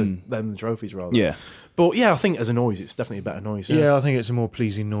trophies, than the trophies rather. Yeah. But yeah, I think as a noise, it's definitely a better noise. Yeah, I think it's a more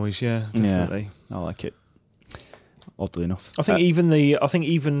pleasing noise. Yeah, definitely. Yeah, I like it. Oddly enough, I think even the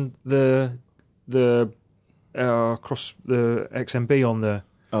across the XMB on the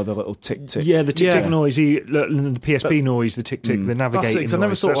the little tick tick. Yeah, the tick tick noise, the PSP noise, the tick tick, the navigating noise. I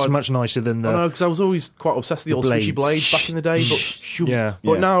never thought that's much nicer than the. I know, because I was always quite obsessed with the old swishy blades back in the day.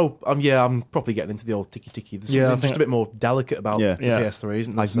 But now I'm probably getting into the old ticky ticky. There's something just a bit more delicate about the PS3,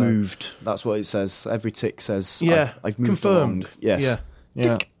 isn't there? I've moved. That's what it says. Every tick says. I've moved confirmed. Along. Yes.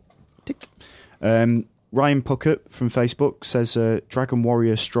 Yeah. Tick. Ryan Puckett from Facebook says Dragon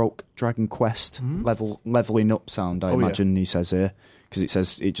Warrior / Dragon Quest leveling up sound. I imagine he says here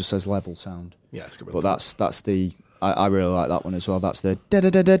because it just says level sound. Yeah, it's good. But that's the I really like that one as well. That's the da da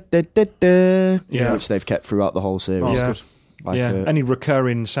da da da da which they've kept throughout the whole series. Yeah. Like, any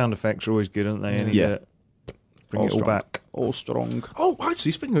recurring sound effects are always good, aren't they? Bring it all back. All strong. Oh,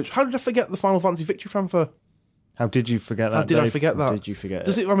 actually, speaking of which, how did I forget the Final Fantasy Victory Fanfare? How did you forget that? How did I forget that? Did you forget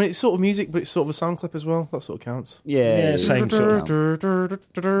Does it? I mean, it's sort of music, but it's sort of a sound clip as well. That sort of counts. Yeah, same sort of.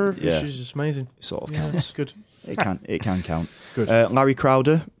 Which is just amazing. It sort of counts. It's good. It can count. Good. Larry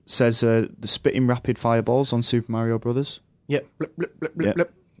Crowder says the spitting rapid fireballs on Super Mario Brothers. Yep. Blip, blip, blip, blip,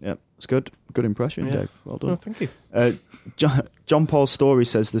 blip. Yep. It's good. Good impression, Dave. Well done. Oh, thank you. John Paul Story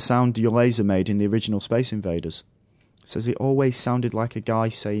says the sound your laser made in the original Space Invaders. Says it always sounded like a guy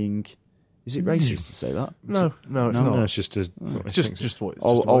saying. Is it racist to say that? No, it's not. No, it's just just what.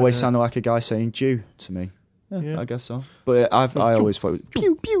 Always sounded like a guy saying "Jew" to me. Yeah, I guess so. But I always thought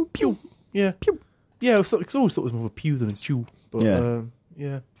pew pew pew. Yeah. Pew. Yeah, it's always thought it was more of a pew than a chew. But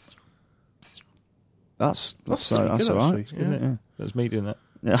yeah. That's good, all right. actually. Yeah. That's me doing that.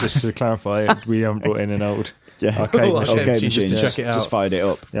 Yeah. Just to clarify, we haven't brought in an old arcade machine. machine. just to check it out. Just fired it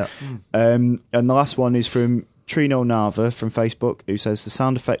up. Yeah. And the last one is from Trino Nava from Facebook, who says the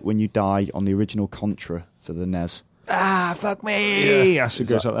sound effect when you die on the original Contra for the NES. Ah, fuck me! Yeah. Acid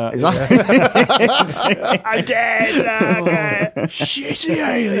goes like that. Is that? I'm dead! Shitty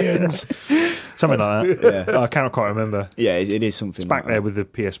aliens! Something like that. Yeah. I cannot quite remember. Yeah, it is something. It's back like there that. with the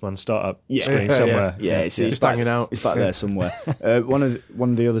PS1 startup Yeah. screen Yeah, somewhere. Yeah, it's just back, hanging out. It's back there somewhere. One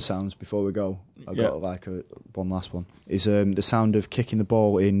of the other sounds before we go, I've Yeah. got like one last one, is the sound of kicking the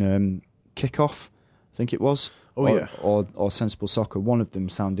ball in Kickoff, I think it was. Or Sensible Soccer. One of them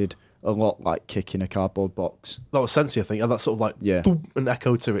sounded a lot like kicking a cardboard box. That was Sensi, I think. That sort of like thump and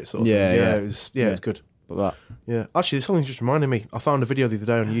echo to it, sort of. Yeah, thing. yeah. It was good. But that, Yeah, actually, this something just reminded me. I found a video the other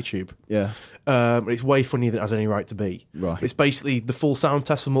day on YouTube. yeah, It's way funnier than it has any right to be. Right. It's basically the full sound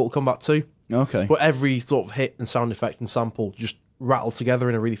test for Mortal Kombat 2, okay, but every sort of hit and sound effect and sample just rattle together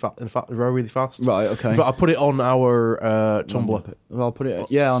in a really really fast. right, okay. But I put it on our Tumblr. Well, I'll put it.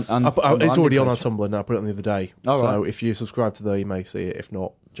 Yeah, It's already on our page. Tumblr now. I put it on the other day. Oh, so right. if you subscribe to there, you may see it. If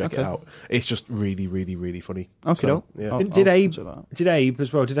not, check it Okay. out. It's just really, really, really funny. Okay, So, yeah. Did Abe? check that. Did Abe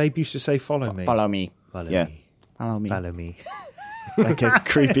as well? Did Abe used to say "Follow me"? Follow me. Follow Yeah. me. Follow me. Follow me. Like a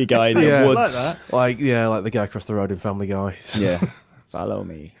creepy guy in the Yeah. woods. Like that. Like the guy across the road in Family Guy. Yeah. Follow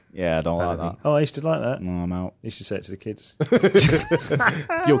me. Yeah, I don't like that. Oh, I used to like that. No, I'm out. I used to say it to the kids.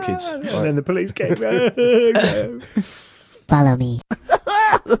 Your kids. And then the police came. Follow me.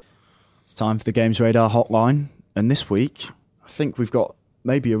 It's time for the Games Radar hotline. And this week, I think we've got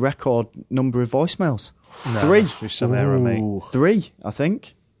maybe a record number of voicemails. Three. There's some error, mate. 3, I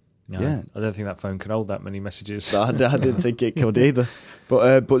think. No, Yeah. I don't think that phone can hold that many messages. I didn't think it could either.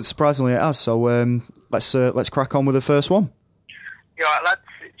 But surprisingly it has. So let's crack on with the first one. You alright, lads?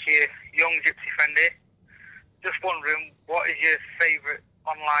 It's your young gypsy friend here. Just wondering, what is your favourite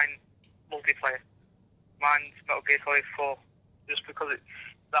online multiplayer? Mine's Metal Gear Solid 4, just because it's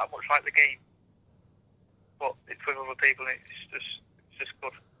that much like the game, but it's with other people and it's just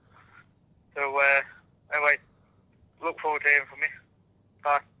good. So anyway, look forward to hearing from you.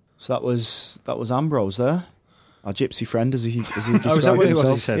 Bye. So that was Ambrose there, our gypsy friend, as he described Oh, is that what it was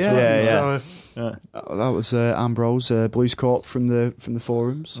himself. he said? Yeah. So, That was Ambrose, Blues Corp from the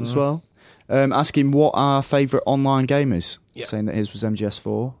forums as well. Asking what our favourite online game is, saying that his was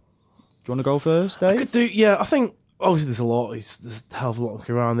MGS4. Do you want to go first, Dave? could do. Yeah, I think obviously there's a lot. There's a hell of a lot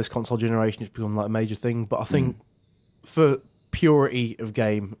around this console generation. It's become like a major thing. But I think for purity of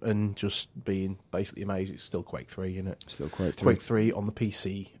game and just being basically amazing, it's still Quake 3, isn't it? Still Quake 3. Quake 3 on the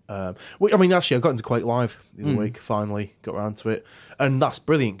PC. I mean, actually, I got into Quake Live the other week. Finally got around to it, and that's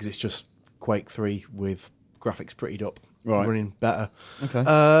brilliant because it's just Quake 3 with graphics prettied up, Right. running better. Okay.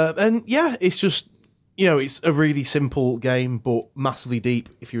 And yeah, it's just, it's a really simple game, but massively deep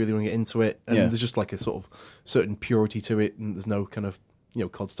if you really want to get into it. And there's just like a sort of certain purity to it, and there's no kind of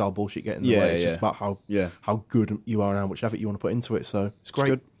COD style bullshit getting in the way. It's just about how good you are and how much effort you want to put into it. So it's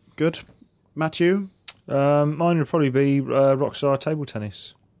great. Good. Matthew? Mine would probably be Rockstar Table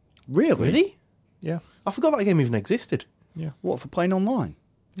Tennis. Really? Yeah. I forgot that game even existed. What, for playing online?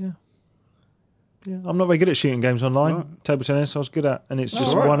 Yeah. I'm not very good at shooting games online. Right. Table tennis I was good at, and it's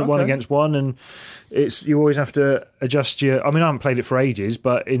just right, one okay. against one, and you always have to adjust your. I mean, I haven't played it for ages,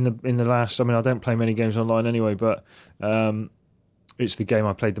 but in the last, I mean, I don't play many games online anyway, but it's the game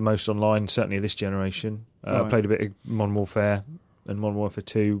I played the most online, certainly this generation. I played a bit of Modern Warfare and Modern Warfare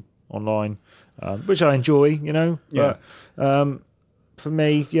 2 online, which I enjoy, Yeah. But for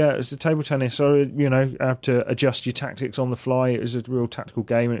me, it's the table tennis. So, I have to adjust your tactics on the fly. It was a real tactical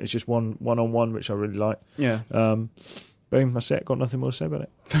game, and it's just one-on-one, which I really like. Yeah. Boom, that's it. Got nothing more to say about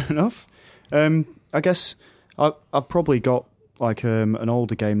it. Fair enough. I guess I've probably got like an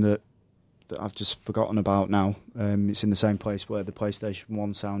older game that I've just forgotten about now. It's in the same place where the PlayStation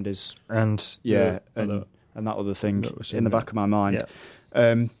 1 sound is. And And that other thing that was in the back of my mind.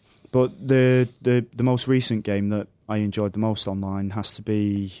 Yeah. But the most recent game that I enjoyed the most online has to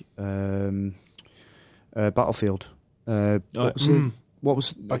be Battlefield. What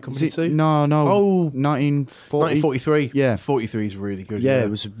was Bad was Company it? 2? No. Oh, 1940. 1943. Yeah. 43 is really good. Yeah, it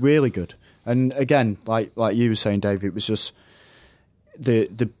was really good. And again, like you were saying, Dave, it was just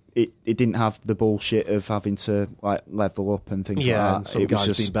it didn't have the bullshit of having to like level up and things like that. And some It was guy's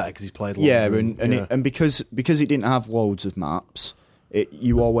just been better because he's played yeah, longer. and because it didn't have loads of maps,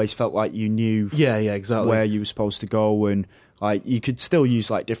 you always felt like you knew exactly where you were supposed to go, and like you could still use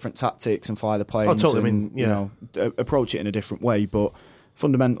like different tactics and fly the planes. totally. And, I mean, approach it in a different way, but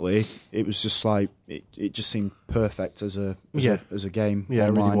fundamentally, it was just like it just seemed perfect as a game. Yeah, online.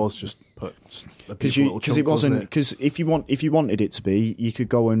 It really was just put because it wasn't because if you wanted it to be, you could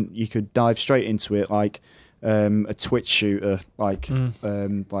go and you could dive straight into it like a Twitch shooter, like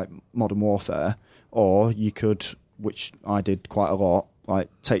Modern Warfare, or you could, which I did quite a lot, like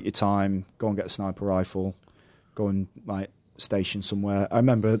take your time, go and get a sniper rifle, go and like station somewhere. I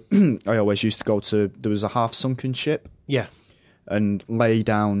remember I always used to go to, there was a half sunken ship, and lay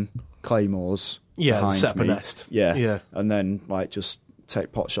down claymores behind set up me. a nest, and then like just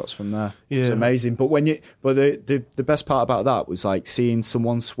take pot shots from there. Yeah. It's amazing. But the best part about that was like seeing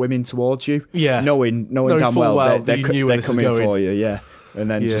someone swimming towards you, knowing damn well they're coming for you, and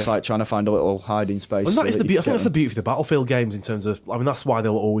then just like trying to find a little hiding space. And that is I think that's the beauty of the Battlefield games in terms of, I mean, that's why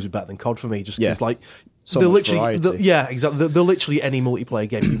they'll always be better than COD for me, just because like so they're much literally variety. exactly, they're literally any multiplayer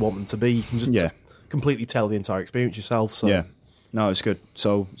game you want them to be. You can just completely tell the entire experience yourself. So no, it's good.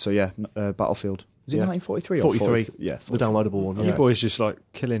 So Battlefield. Was it 1943 or 43? 40? Yeah, 43. The downloadable one. You boys just like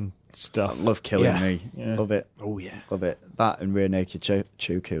killing stuff. I love killing me. Yeah. Love it. Oh yeah, love it. That and rear naked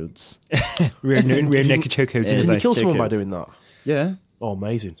chokeholds. rear naked chokeholds. Did you kill someone by doing that? Yeah. Oh,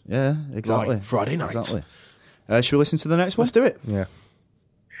 amazing. Yeah, exactly. Right, Friday night. Exactly. Should we listen to the next one? Let's do it. Yeah.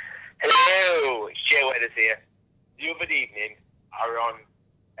 Hello, it's Jay Weathers here. The other evening, I were on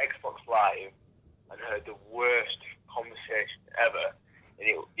Xbox Live and heard the worst conversation ever, and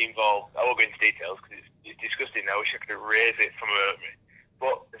it involved, I won't go into details because it's disgusting. I wish I could erase it from a memory.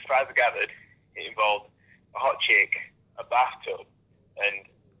 But as far as I gathered, it involved a hot chick, a bathtub, and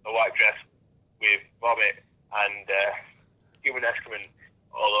a white dress with vomit and human excrement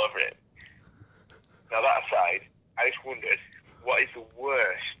all over it. Now that aside, I just wondered, what is the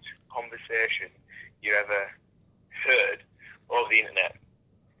worst conversation you ever heard over the internet,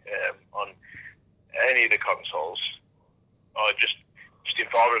 on any of the consoles, or just in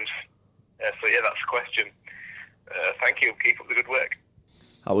forums? So yeah, that's the question. Thank you. Keep up the good work.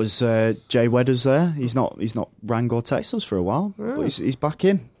 That was Jay Wedders there. He's not rang or texted us for a while, but he's back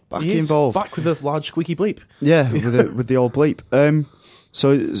involved. Back with a large squeaky bleep. Yeah, with the old bleep.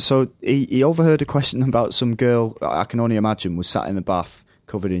 So he overheard a question about some girl, I can only imagine, was sat in the bath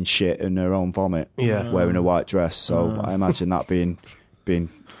covered in shit and her own vomit, wearing a white dress. So I imagine that being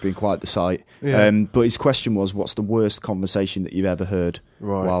quite the sight. Yeah. But his question was, what's the worst conversation that you've ever heard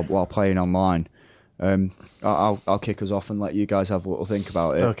while playing online? I'll kick us off and let you guys have a little think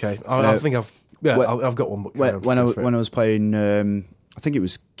about it. Okay, I think I've got one. But when I was playing, I think it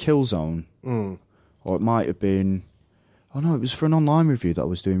was Killzone, or it might have been. Oh no, it was for an online review that I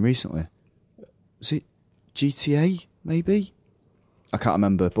was doing recently. Was it GTA? Maybe I can't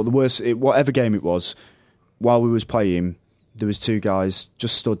remember. But the worst, whatever game it was, while we was playing, there was two guys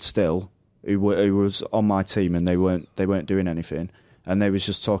just stood still who was on my team, and they weren't doing anything, and they was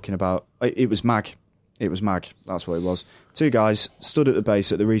just talking about it was Mag. It was Mag. That's what it was. Two guys stood at the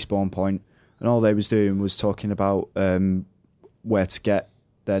base at the respawn point, and all they was doing was talking about where to get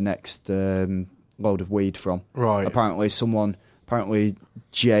their next load of weed from. Right. Apparently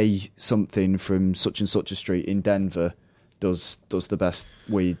Jay something from such and such a street in Denver does the best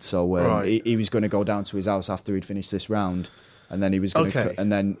weed. So he was going to go down to his house after he'd finished this round, and then he was going to,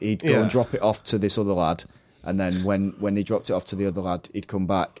 and then he'd go and drop it off to this other lad. And then when he dropped it off to the other lad, he'd come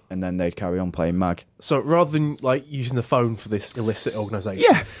back, and then they'd carry on playing Mag. So rather than like using the phone for this illicit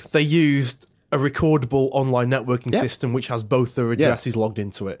organisation, they used a recordable online networking system which has both their addresses logged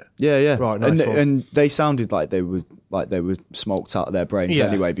into it. Yeah. Right, nice and they sounded like they were smoked out of their brains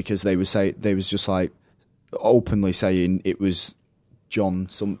anyway, because they was just like openly saying it was John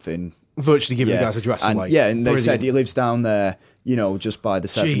something. Virtually giving the guy's address away. Yeah, and they said he lives down there, just by the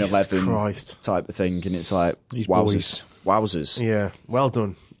 7-Eleven type of thing, and it's like, wowzers. Yeah, well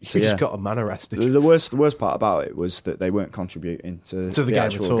done. You just got a man arrested. The worst part about it was that they weren't contributing to the game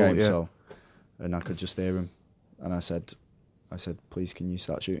actual at all, game. So, and I could just hear him, and I said, please, can you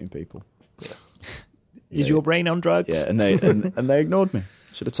start shooting people? Yeah. Is your brain on drugs? Yeah, and they ignored me.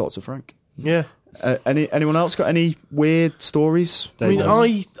 Should have talked to Frank. Yeah. Anyone else got any weird stories? I mean,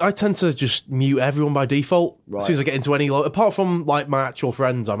 I tend to just mute everyone by default as soon as I get into any. Apart from like my actual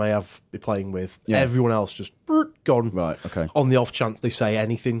friends, I may be playing with. Yeah. Everyone else just gone. Right. Okay. On the off chance they say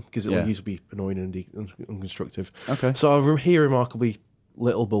anything, because it'll usually be annoying and unconstructive. Okay. So I hear remarkably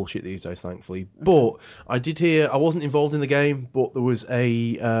little bullshit these days, thankfully. Okay. But I did hear. I wasn't involved in the game, but there was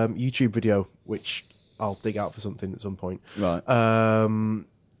a YouTube video which I'll dig out for something at some point. Right.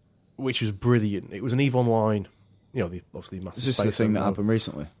 Which was brilliant. It was an EVE Online, obviously massive. Is this the thing that happened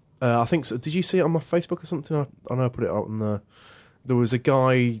recently? I think so. Did you see it on my Facebook or something? I know I put it out on there. There was a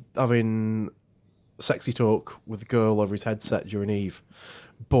guy having sexy talk with the girl over his headset during Eve,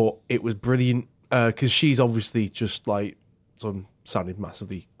 but it was brilliant because she's obviously just like sounded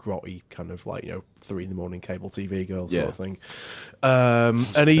massively grotty, kind of like 3 a.m. cable TV girl sort of thing.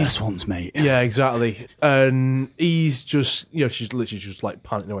 And he's best ones, mate. Yeah, exactly. And he's just she's literally just like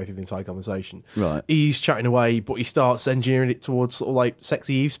panting away through the entire conversation. Right. He's chatting away, but he starts engineering it towards sort of like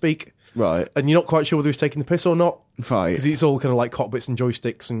sexy Eve speak. Right. And you're not quite sure whether he's taking the piss or not. Right. Because it's all kind of like cockpits and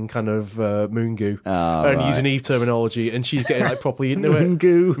joysticks and kind of moon goo. And using Eve terminology. And she's getting like properly into it. Moon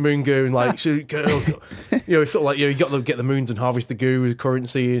goo. Moon goo. And like, it's sort of like, you got to get the moons and harvest the goo with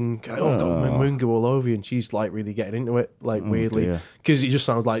currency and got moon goo all over you. And she's like really getting into it, like weirdly. Because it just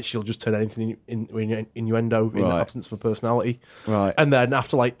sounds like she'll just turn anything in innuendo in the absence of a personality. Right. And then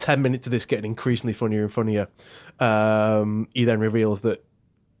after like 10 minutes of this getting increasingly funnier and funnier, he then reveals that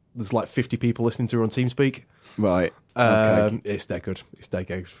there's like 50 people listening to her on TeamSpeak. Right. Okay. It's dead good. It's dead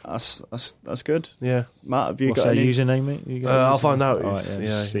good. That's good. Yeah. Matt, have you What's got that any username, mate? You got I'll username? find out.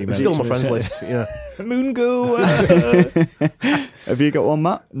 It's still on my friends list. Yeah. Moon goo. Have you got one,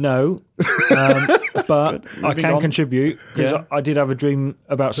 Matt? No. But I can contribute because I did have a dream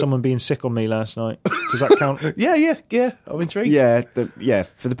about someone being sick on me last night. Does that count? Yeah. I'm intrigued. Yeah,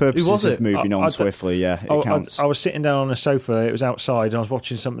 for the purposes was of it? moving on swiftly, it counts. I was sitting down on a sofa. It was outside, and I was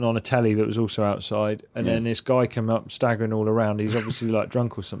watching something on a telly that was also outside. And then this guy came up, staggering all around. He's obviously like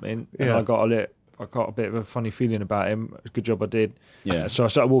drunk or something. And I got a bit of a funny feeling about him. Good job I did. Yeah. So I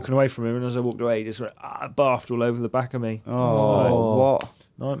started walking away from him, and as I walked away, he just went barfed all over the back of me. What?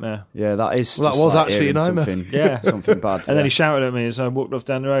 Nightmare. Yeah, that is. Well, that was actually a nightmare. Something bad. And then he shouted at me as I walked off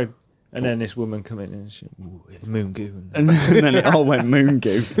down the road. And then this woman come in and she moon goo. And then it all went moon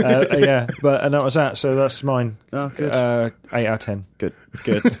goo. And that was that. So that's mine. Oh, good. 8 out of 10. Good.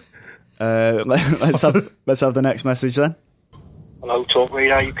 Let's have the next message then. Hello, Talk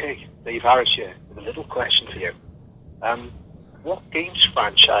Radio UK. Dave Harris here with a little question for you. What games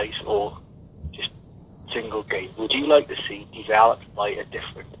franchise or just single game would you like to see developed by a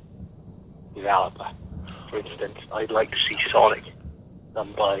different developer? For instance, I'd like to see Sonic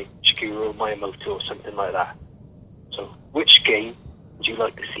done by Shigeru Miyamoto or something like that. So, which game would you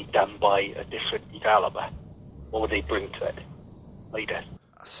like to see done by a different developer? What would they bring to it later?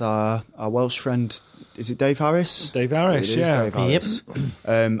 So our Welsh friend, is it Dave Harris? Dave Harris, Dave Harris.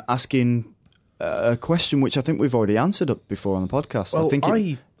 Yep. Asking a question which I think we've already answered up before on the podcast. Well, I think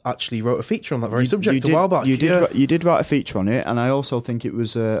I actually wrote a feature on that very subject a while back. You did write a feature on it, and I also think it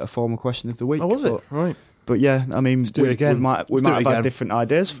was a formal question of the week. Oh, was it? Right. But yeah, I mean, we might have had different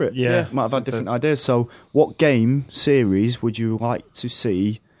ideas for it. Yeah, might have had different ideas. So, what game series would you like to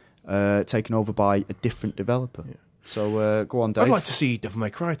see taken over by a different developer? Yeah. So, go on, Dave. I'd like to see Devil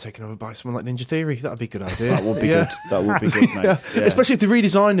May Cry taken over by someone like Ninja Theory. That'd be a good idea. That would be good. That would be good, mate. Yeah. Especially if they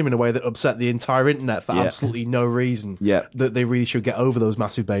redesigned him in a way that upset the entire internet for absolutely no reason. Yeah. That they really should get over those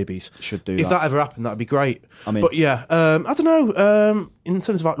massive babies. Should do If that ever happened, that'd be great. I mean, but yeah, I don't know. In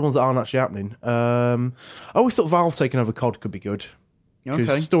terms of the ones that aren't actually happening, I always thought Valve taking over COD could be good.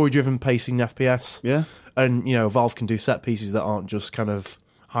 Because story-driven pacing FPS. Yeah. And, Valve can do set pieces that aren't just kind of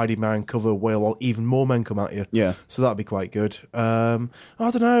hiding behind cover while even more men come at you. Yeah. So that'd be quite good. I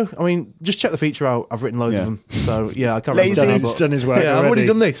don't know. I mean, just check the feature out. I've written loads of them. So, yeah, I can't remember. He's done his work. Yeah, I've already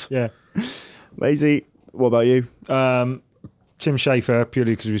done this. Yeah. Lazy, what about you? Tim Schafer,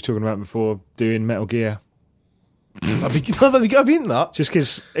 purely because we were talking about before, doing Metal Gear. I've been that. Just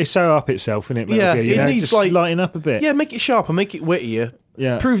because it's so up itself, isn't it? Metal Gear, it needs just like lighten up a bit. Yeah, make it sharper, make it wittier.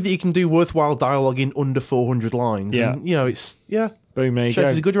 Yeah. Prove that you can do worthwhile dialogue in under 400 lines. Yeah. And, it's Boom, there you go.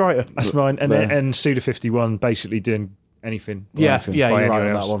 Schafer's a good writer. That's mine. And Suda51 basically doing anything. Yeah, anything. you're right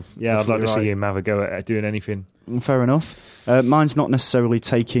on else. that one. Yeah, I'd like to see him have a go at doing anything. Fair enough. Mine's not necessarily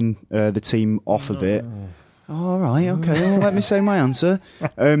taking the team off of it. All right, okay. Well, let me say my answer.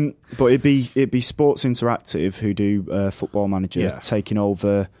 But it'd be Sports Interactive who do Football Manager taking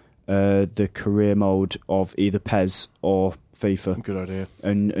over the career mode of either PES or FIFA. Good idea.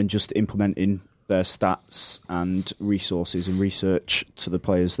 And just implementing their stats and resources and research to the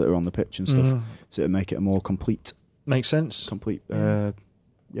players that are on the pitch and stuff, so to make it a more complete. Makes sense. Complete, thing.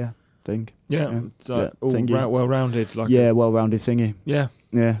 Yeah, all thingy. well-rounded. Well-rounded thingy. Yeah.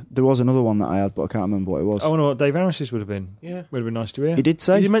 Yeah, there was another one that I had, but I can't remember what it was. I wonder what Dave Harris's would have been. Yeah. Would have been nice to hear. He did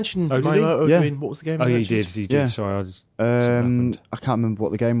say. Did you mention did he? Miyamoto Yeah. doing, what was the game? Oh, he he mentioned? did. Yeah. Sorry, I just... I can't remember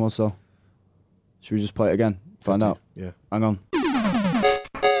what the game was, though. Should we just play it again? Find out. Yeah. Hang on.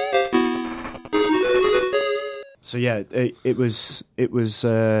 So yeah, it was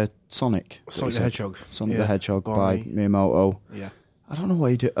Sonic. Sonic the Hedgehog. Sonic the Hedgehog by Miyamoto. Yeah. I don't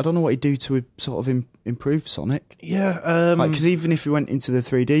know what he'd do to sort of improve Sonic. Yeah. Because even if he went into the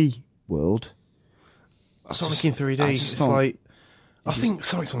 3D world, Sonic in 3D. It's don't- like I think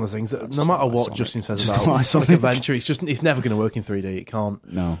Sonic's one of the things that no matter what Justin says Just about don't like Sonic Sonic. Adventure, it's never going to work in 3D. It can't.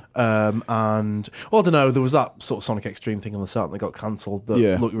 No. And well, I don't know. There was that sort of Sonic Extreme thing on the site that got cancelled that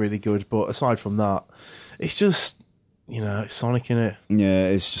looked really good. But aside from that, it's just it's Sonic in it. Yeah,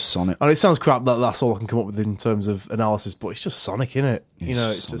 it's just Sonic. And it sounds crap that that's all I can come up with in terms of analysis, but it's just Sonic in it. It's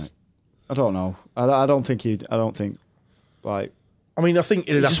Sonic. just. I don't know. I don't think like. I mean, I think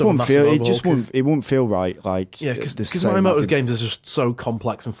it'd It have just to have a wouldn't massive feel. It overhaul just 'cause- wouldn't. It wouldn't feel right. Like Yeah, because Miyamoto's games are just so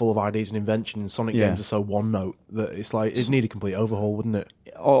complex and full of ideas and invention, and Sonic games are so one note that it's like it'd need a complete overhaul, wouldn't it?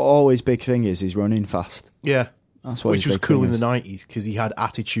 All his big thing is running fast. Yeah, That's what which his was big cool thing in is. the '90s because he had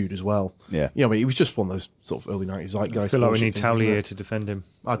attitude as well. Yeah. I mean, he was just one of those sort of early '90s I zeitgeist. feel like we bullshit need things, Towley isn't here it? to defend him.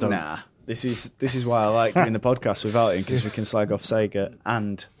 I don't. Nah, this is why I like doing the podcast without him, because we can slag off Sega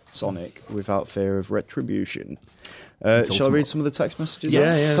and Sonic without fear of retribution. Shall I read some of the text messages?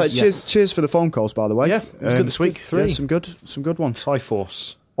 Yeah. Cheers for the phone calls, by the way. Yeah, it was good this week. Yeah, some good ones.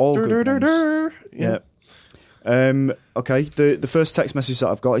 Triforce. All good ones. Yeah. Okay. The first text message that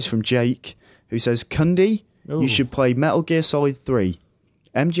I've got is from Jake, who says, "Cundy, Ooh. you should play Metal Gear Solid 3.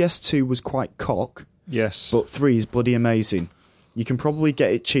 MGS2 was quite cock, Yes. but 3 is bloody amazing. You can probably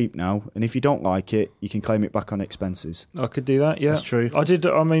get it cheap now, and if you don't like it, you can claim it back on expenses." I could do that, yeah. That's true. I did.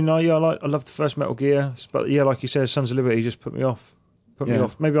 I mean, I love the first Metal Gear, but yeah, like you said, Sons of Liberty just put me off.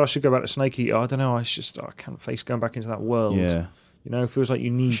 Maybe I should go back to Snake Eater. I don't know. I can't face going back into that world. Yeah. It feels like you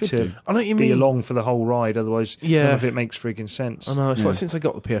need Should to do. I know what you be mean. along for the whole ride, otherwise Yeah. none of it makes freaking sense. I know. It's like since I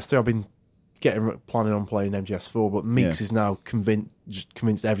got the PS3, I've been planning on playing MGS4, but Meeks is now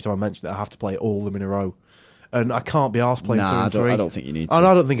convinced every time I mention it, I have to play all of them in a row. And I can't be arsed playing 2 and 3. I don't think you need to. And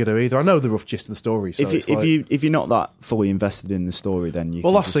I don't think I do either. I know the rough gist of the story. So if you're not that fully invested in the story, then you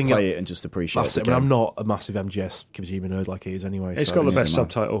can that's just the thing, play it and just appreciate that's it. it. I mean, I'm not a massive MGS Kojima nerd like he is anyway. It's so got the Yeah. best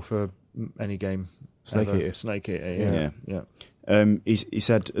subtitle for any game. Snake ever. Eater. Snake Eater, yeah. He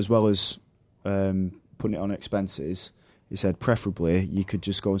said, as well as putting it on expenses, he said preferably you could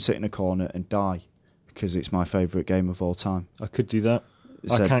just go and sit in a corner and die, because it's my favourite game of all time. I could do that. He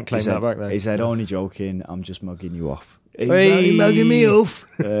I said- can't claim he said- that back though. He said, "Only joking, I'm just mugging you off." Hey, mugging me off.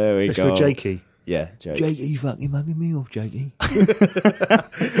 There we It's go. with Jakey. Yeah, Jake. Jakey, fucking mugging me off, Jakey.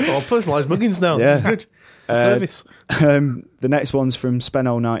 Personalised muggins now. Yeah. It's good. It's a service. The next one's from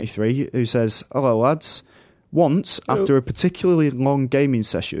Spenno93, who says, "Hello lads. Once, after a particularly long gaming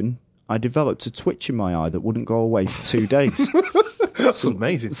session, I developed a twitch in my eye that wouldn't go away for 2 days. That's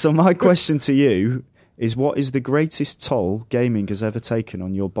amazing. So my question to you is, what is the greatest toll gaming has ever taken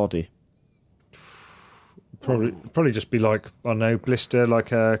on your body?" Probably just be like, I don't know, blister,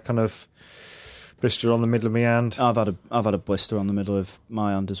 like a kind of blister on the middle of my hand. I've had a blister on the middle of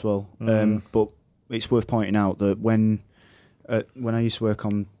my hand as well. But it's worth pointing out that when I used to work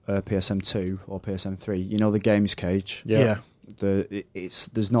on PSM2 or PSM3, the games cage. Yeah.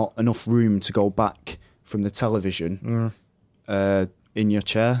 There's not enough room to go back from the television in your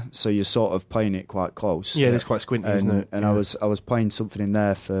chair, so you're sort of playing it quite close. Yeah, it is quite squinty, isn't it? And Yeah. I was playing something in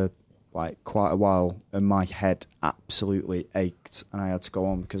there for like quite a while, and my head absolutely ached, and I had to go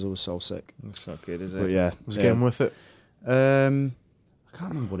on because I was so sick. That's not good, is it? But yeah, Was the game worth it? I can't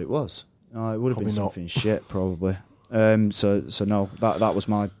remember what it was. No, it would have been Probably not. something shit, probably. So no, that was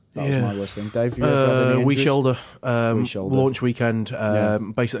my worst thing. Dave, you ever had any Wii injuries? shoulder. Wii shoulder. Launch weekend.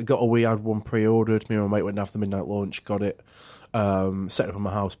 Basically, got a Wii. Had one pre-ordered. Me and my mate went after the midnight launch. Got it. Set it up in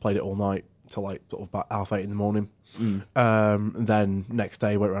my house. Played it all night till like sort of about 8:30 in the morning. Then next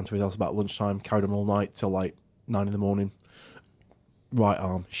day went around to his house about lunchtime. Carried him all night till like 9 in the morning. Right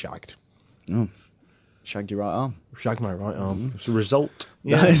arm shagged. Oh. Shagged your right arm. Shagged my right arm. It's a result.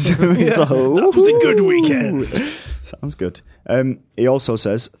 Yeah. That is a result. That was a good weekend. Sounds good. He also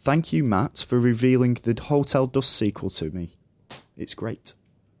says, "Thank you, Matt, for revealing the Hotel Dust sequel to me. It's great."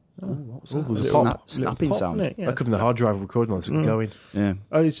 What was that? was A a pop. snapping Pop, sound. innit? Yeah, That could be the hard drive recording that's going. Yeah.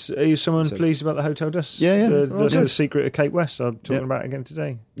 Are you someone So- pleased about the Hotel Dust? Yeah. That's Yeah. the secret of Cape West I'm talking Yep. about again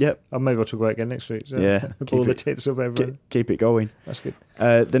today. Yep. Oh, maybe I'll talk about it again next week. So Yeah. Ball the tits up everyone. Keep it going. That's good.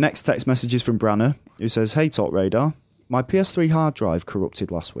 The next text message is from Branner, who says, "Hey, Talk Radar. My PS3 hard drive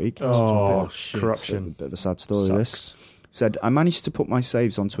corrupted last week." Oh, shit. corruption. A bit of a sad story, this. Sucks. Said, "I managed to put my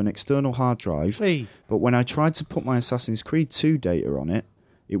saves onto an external hard drive, Hey. but when I tried to put my Assassin's Creed 2 data on it,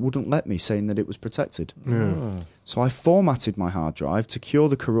 it wouldn't let me, saying that it was protected. So I formatted my hard drive to cure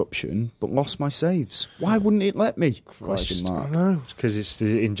the corruption, but lost my saves. Why wouldn't it let me? Question mark. No. Because it's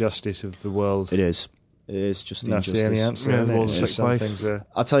the injustice of the world. It is. It is just the That's injustice. the only answer. Yeah, isn't the it? world's a It's sick some place. things are-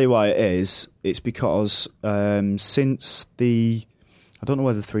 I'll tell you why it is. It's because since I don't know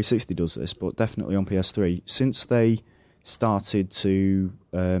whether 360 does this, but definitely on PS3, since they started to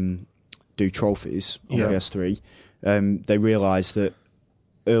do do trophies on PS3, they realised that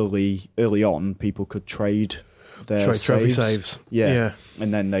early on people could trade their trophy saves. Yeah,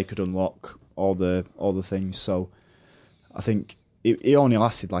 and then they could unlock all the things. So I think it only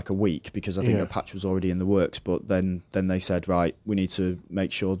lasted like a week because I think a patch was already in the works. But then they said, right, we need to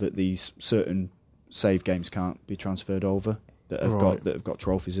make sure that these certain save games can't be transferred over that have got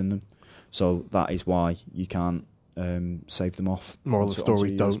trophies in them. So that is why you can't save them off. Moral of the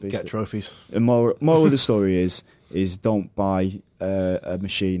story: don't get trophies. And moral of the story is don't buy a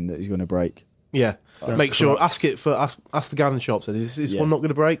machine that is going to break. Yeah, make sure ask the guy in the shop. Said, is one not going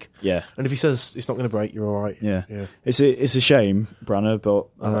to break? Yeah, and if he says it's not going to break, you're all right. Yeah. It's a shame, Branner, but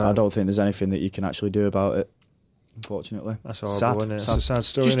I don't think there's anything that you can actually do about it. Unfortunately, that's horrible, isn't it? It's a sad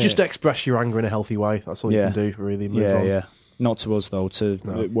story. Just express your anger in a healthy way. That's all you can do. Really, move on. Yeah. Not to us though. To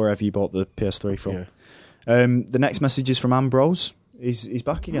wherever you bought the PS3 from. Yeah. The next message is from Ambrose. He's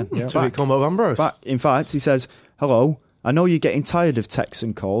back again. Two-week combo of Ambrose. Back. In fact, he says, "Hello. I know you're getting tired of texts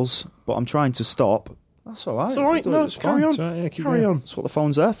and calls, but I'm trying to stop." That's all right. It's all right. No, carry on. Carry on. That's what the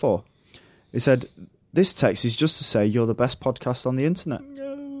phone's there for. He said, "This text is just to say you're the best podcast on the internet."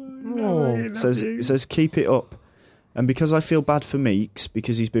 It says, "Keep it up." And because I feel bad for Meeks,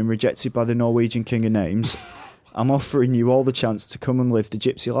 because he's been rejected by the Norwegian King of Names, I'm offering you all the chance to come and live the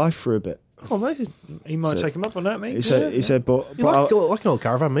gypsy life for a bit. Oh, amazing. He might take him up on that, mate. He said, but like an old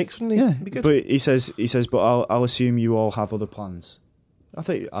caravan mix, wouldn't he? Yeah, be good. But he says, but I'll assume you all have other plans. I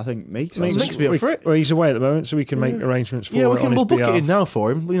think Meeks be up for it. Well, he's away at the moment, so we can make arrangements for it. We'll book it in now for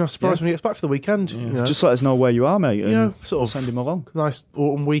him. Surprise when he gets back for the weekend. Yeah. Just let us know where you are, mate. And sort of send him along. Nice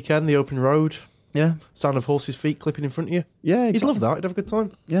autumn weekend, the open road. Yeah, sound of horses' feet clipping in front of you. Yeah, exactly. He'd love that. He'd have a good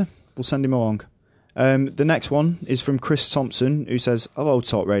time. Yeah, we'll send him along. The next one is from Chris Thompson, who says, "Hello,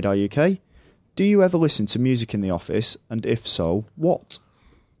 Talk Radar UK. Do you ever listen to music in the office? And if so, what?"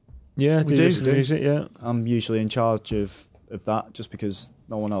 Yeah, we do listen to music. Yeah, I'm usually in charge of that, just because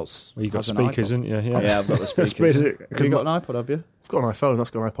no one else. Well, you've got speakers, haven't you? Yeah, I've got the speakers. Have you got an iPod? Have you? I've got an iPhone. That's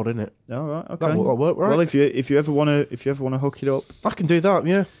got an iPod in it. Oh, right, okay. That'll work, right? Well, if you ever want to hook it up, I can do that.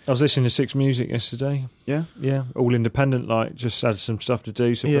 Yeah. I was listening to Six Music yesterday. Yeah. All independent. Like, just had some stuff to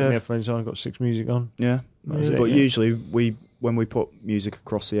do, so put my headphones on. Got Six Music on. Yeah. But usually when we put music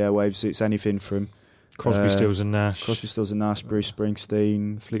across the airwaves, it's anything from Crosby, Stills and Nash, Bruce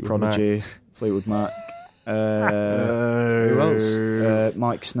Springsteen, Fleetwood Prodigy, Mac. Fleetwood Mac. Who else?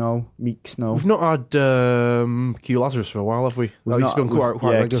 Meek Snow. We've not had Q Lazarus for a while, have we? We've not, been quite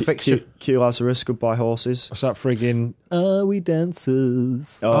regular fixture. Q Lazarus, Goodbye Horses. What's that friggin'? Are we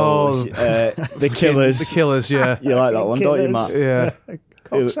dancers? The Killers. The Killers, yeah. You like that one, don't you, Matt? Yeah.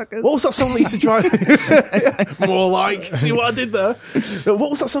 What was that song that used to drive? More like. See what I did there?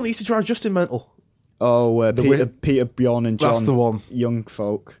 What was that song that used to drive Justin mental? Oh, Peter, Bjorn, and John. That's the one. Young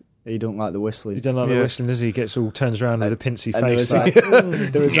folk. He don't like the whistling. He don't like the whistling, does he? He gets all turns around with a pincy face. There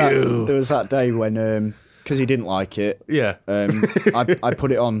was that day when because he didn't like it. Yeah. I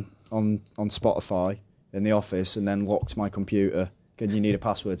put it on Spotify in the office and then locked my computer. And you need a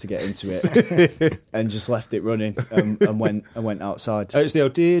password to get into it, and just left it running and went outside. Oh, it's the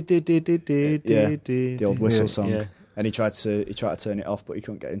old the old whistle song. Yeah. And he tried to turn it off, but he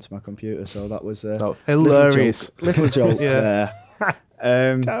couldn't get into my computer. So that was hilarious. Little joke there.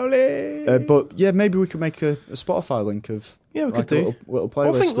 Totally. But yeah, maybe we could make a Spotify link of we like could do a little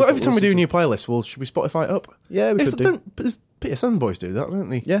playlist. I think every time we do a new playlist, should we Spotify it up? Yeah, we could do. PSN boys do that, don't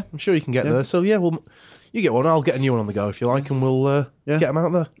they? Yeah, I'm sure you can get there. So yeah, you get one. I'll get a new one on the go if you like, and we'll get them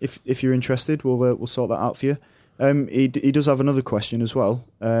out there. If you're interested, we'll sort that out for you. He does have another question as well.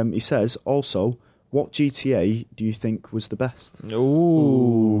 He says also, what GTA do you think was the best?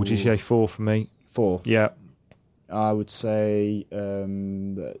 Ooh. GTA 4 for me. 4? Yeah. I would say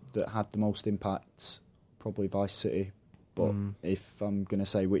that had the most impact, probably Vice City. But if I'm going to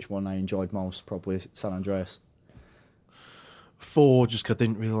say which one I enjoyed most, probably San Andreas. 4, just because I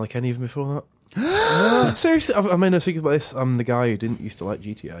didn't really like any of them before that. Seriously, I mean, I think about this. I'm the guy who didn't used to like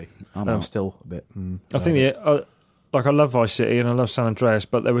GTA. I'm still a bit. I think I love Vice City and I love San Andreas,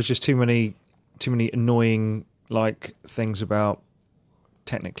 but there was just too many annoying things about.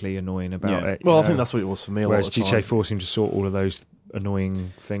 Technically annoying about it. Well, I think that's what it was for me. Whereas GTA 4 seemed to sort all of those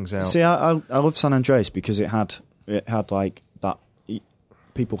annoying things out. See, I love San Andreas because it had like that.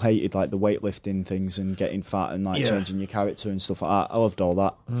 People hated like the weightlifting things and getting fat and changing your character and stuff like that. I loved all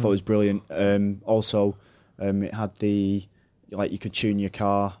that. I thought it was brilliant. Also, it had you could tune your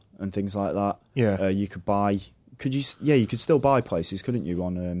car and things like that. Yeah, you could buy. You could still buy places, couldn't you?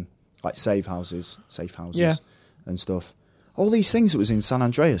 On like safe houses, and stuff. All these things that was in San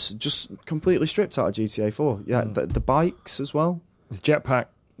Andreas just completely stripped out of GTA 4. Yeah, the bikes as well. The jetpack.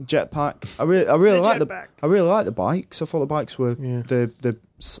 Jetpack. I really like the bikes. I thought the bikes were the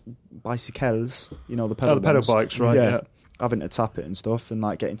bicycles. You know, the pedal the pedal ones. bikes, right? Yeah. Having to tap it and stuff, and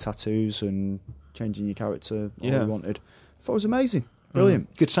like getting tattoos and changing your character all you wanted. I thought it was amazing,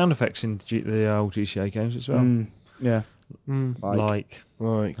 brilliant. Good sound effects in the old GTA games as well. Yeah, Like.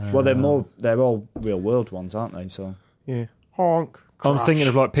 well, they're all real world ones, aren't they? So honk. I'm thinking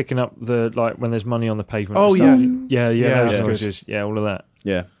of like picking up the like when there's money on the pavement. Oh, and stuff. yeah, that's noises. Yeah, all of that.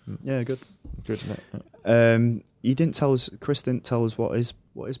 Yeah, good. You didn't tell us. Chris didn't tell us what his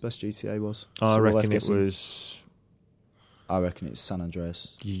best GTA was. I So we're reckon left it guessing. was I reckon it's San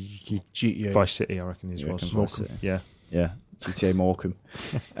Andreas. GTA. Vice City. I reckon this You was reckon Vice City? Yeah. Yeah, GTA Morecambe.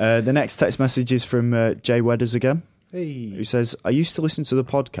 The next text message is from Jay Wedders again, who says, "I used to listen to the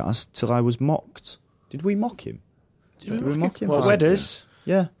podcast till I was mocked." Did we mock him? Did we mock him? What, for something? Wedders?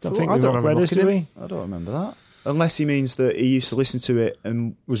 Yeah. I think I we don't mocked remember Wedders, did we? I don't remember that. Unless he means that he used to listen to it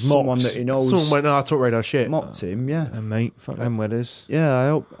and Was someone mocked. that he knows Someone went, "No, I talk radar shit." mocked him. Yeah. And mate, fuck them Wedders.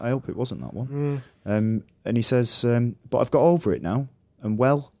 Yeah, I hope it wasn't that one. And he says, "But I've got over it now, and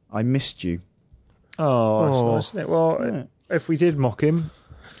well, I missed you." Oh, that's nice, isn't it? Well, if we did mock him,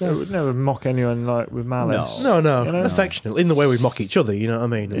 we would never mock anyone like with malice. No, You know? affectionate in the way we mock each other. You know what I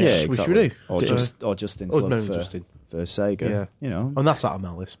mean? Yeah, Which exactly. we do. Or Justin's Oh, love no, for Justin. Sega. Yeah. You know. And that's out of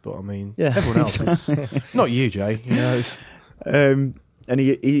malice, but I mean, Yeah, everyone else is not you, Jay. You know, it's And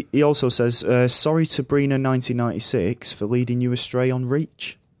he also says, "Sorry to Brina 1996 for leading you astray on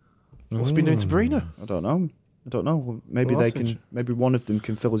Reach." what's been doing to Brina? I don't know. Maybe Well, they that's can. Maybe one of them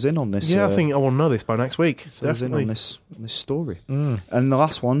can fill us in on this. Yeah, I think I want to know this by next week. fill us in Definitely. on this story. And the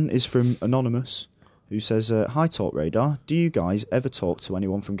last one is from Anonymous, who says, "Hi Talk Radar. Do you guys ever talk to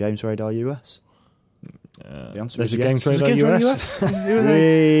anyone from Games Radar US?" The answer There's is a yes. Games Radar US. Who are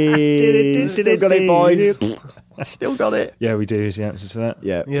they? Hey, still got it, boys. Still got it. Yeah, we do. Is the answer to that?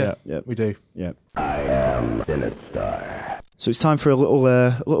 Yeah, Yeah, we do. yeah. I am Sinistar. So it's time for a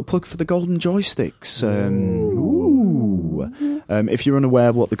little plug for the Golden Joysticks. If you're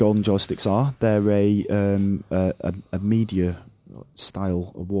unaware what the Golden Joysticks are, they're a media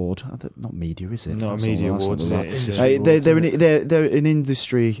style award. Not media, is it? Not That's a media all- that's award, not is it? right. It's They're an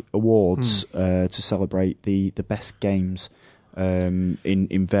industry awards to celebrate the best games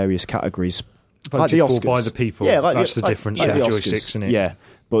in various categories. Voted the for Oscars. by the people. Yeah, like That's the difference. like Yeah, the joysticks, Oscars. isn't it? Yeah,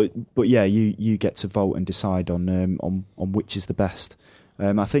 but yeah, you get to vote and decide on which is the best.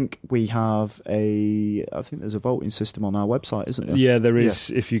 I think we have I think there's a voting system on our website, isn't there? Yeah, there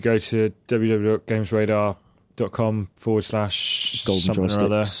is. If you go to www.gamesradar.com / Golden something or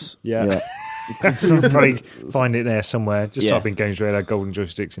other. Joysticks. Yeah. You'll probably find it there somewhere. Just type in Games Radar Golden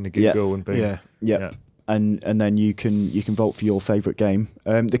Joysticks into Google and boom. Yeah. Yeah. And then you can vote for your favourite game.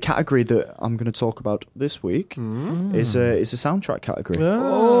 The category that I'm going to talk about this week is a soundtrack category.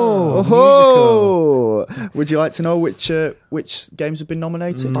 Oh, Would you like to know which games have been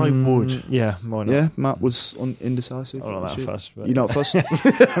nominated? I would. Yeah, why not? Yeah, Matt was indecisive. I'm not that Shoot. fussed. But You're not fussed.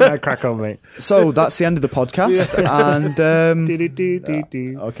 crack on, mate. So that's the end of the podcast. And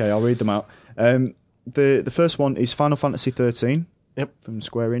okay, I'll read them out. The first one is Final Fantasy 13. Yep. From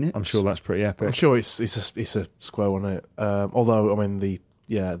Square Enix. I'm sure that's pretty epic. I'm sure it's a Square one, isn't it? Although I mean they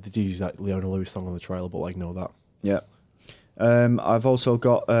do use that Leona Lewis song on the trailer, but like ignore that. Yeah. I've also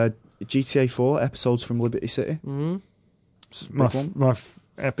got GTA 4 episodes from Liberty City. My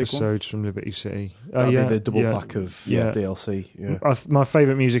episodes from Liberty City. That'd be the double pack of DLC. Yeah. My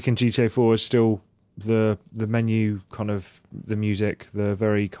favourite music in GTA 4 is still the menu, kind of the music, the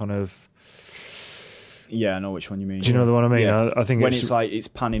very kind of. Yeah, I know which one you mean. Do you know the one I mean? Yeah. I think when it's like it's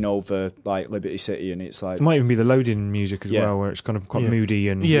panning over like Liberty City, and it's like it might even be the loading music as well, where it's kind of quite moody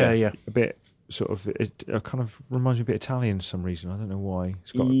and a bit sort of. It kind of reminds me a bit Italian for some reason. I don't know why.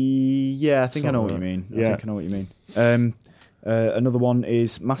 It's got I think I know what you mean. I think I know what you mean. Another one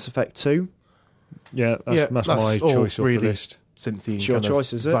is Mass Effect 2. Yeah, that's my choice off the list. Cynthia, It's your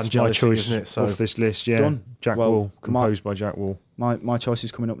choice, is it? It's my choice, isn't it? So off this list. Yeah, Done. Jack Wall, composed by Jack Wall. My choice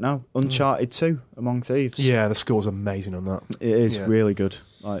is coming up now. Uncharted 2, Among Thieves. yeah, the score's amazing on that. It is really good.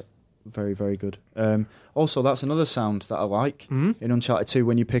 Like very, very good. Also, that's another sound that I like in Uncharted 2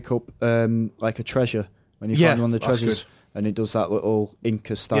 when you pick up like a treasure, when you find one of the treasures, and it does that little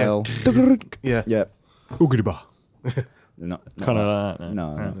Inca style. Yeah. Yeah. Oogadiba. Not Kind of like like that.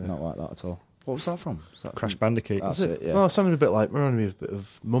 No, not like that at all. What was that from? Was that Crash from- Bandicoot. That's it. Yeah. Oh, it sounded a bit like reminded me of a bit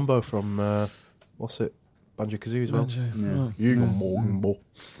of Mumbo from what's it? Banjo-Kazooie as well. Oh. You go Mumbo.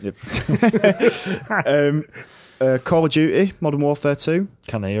 Yep. Call of Duty, Modern Warfare 2.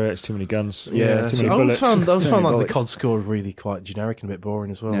 Can't hear it. It's too many guns. Yeah, too many I always bullets. found Too many like bullets. the COD score really quite generic and a bit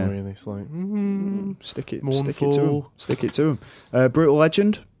boring as well. Yeah. Really, it's like Stick it to Mournful. them. Stick it to them. Brutal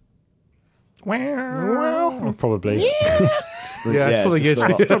Legend, Wow. Probably. It's probably just good. a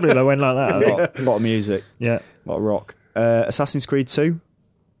lot- Probably they went like that. a lot of music, Yeah. a lot of rock. Assassin's Creed 2.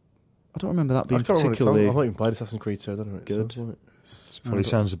 I don't remember that I being can't remember particularly I've not even played Assassin's Creed, so I don't know what it good. sounds like. Probably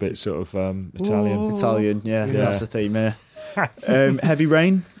sounds a bit sort of Italian. Italian. Yeah, Yeah. that's the theme. Yeah. Heavy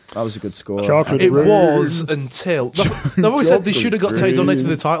Rain. That was a good score. Chocolate It Rain. was until they've always said they should have got Chocolate Taze on it to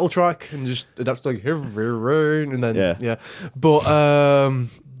Rain. the title track and just adapted like Heavy Rain and then Yeah. But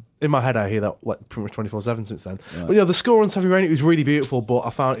in my head I hear that like pretty much 24/7 since then. Right. But the score on Heavy Rain, it was really beautiful, but I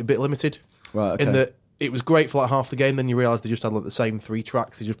found it a bit limited. Right. Okay. In that it was great for like half the game, then you realise they just had like the same 3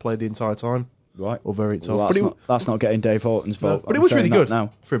 tracks they just played the entire time. right. Or very tough. Well, that's not getting Dave Horton's vote. but it I'm was really saying that good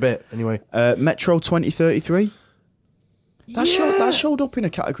now. for a bit anyway. Metro 2033. That showed up in a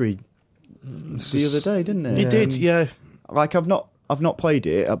category the other day, didn't it? It did, yeah. Like I've not played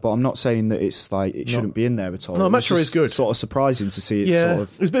it, but I'm not saying that it's like it shouldn't be in there at all. No, It was Metro just is good. Sort of surprising to see it. Yeah, Sort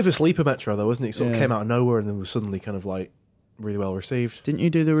of. it was a bit of a sleeper Metro though, wasn't it? It sort of Yeah. came out of nowhere and then was suddenly kind of like really well received. Didn't you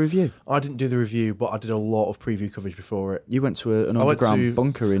do the review? I didn't do the review, but I did a lot of preview coverage before it. You went to an I went underground to-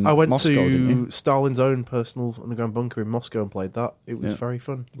 bunker in I went Moscow, didn't you? to Stalin's own personal underground bunker in Moscow and played that. It was Yeah. very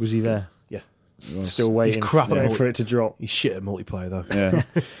fun. Was he there? Yeah. Still waiting crap at for it to drop. He's shit at multiplayer though. Yeah.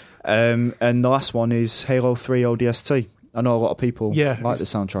 And the last one is Halo 3 ODST. I know a lot of people Yeah, like the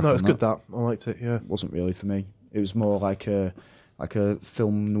soundtrack. No, it's on good that. I liked it, yeah. It wasn't really for me. It was more like a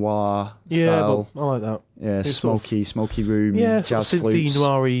film noir Yeah, style. but I like that. Yeah, it's sort of- smoky room, Yeah, jazz sort of synthy, flutes.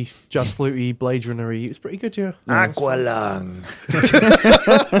 noiry, jazz flutey, Blade Runner-y. It's pretty good, yeah. Aqualung.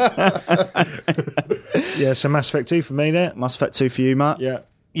 Yeah, so Mass Effect 2 for me there. Mass Effect 2 for you, Matt. Yeah.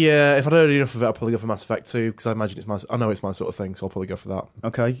 Yeah, if I'd heard enough of it, I'd probably go for Mass Effect 2 because I imagine I know it's my sort of thing, so I'll probably go for that.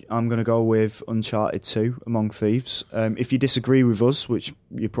 Okay, I'm going to go with Uncharted 2, Among Thieves. If you disagree with us, which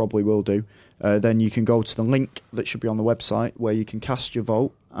you probably will do, then you can go to the link that should be on the website where you can cast your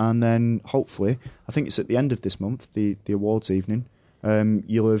vote, and then hopefully, I think it's at the end of this month, the awards evening,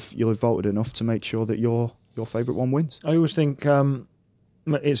 you'll have voted enough to make sure that your favourite one wins. I always think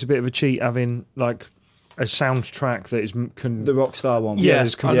it's a bit of a cheat having like a soundtrack that is The Rockstar one. Yeah,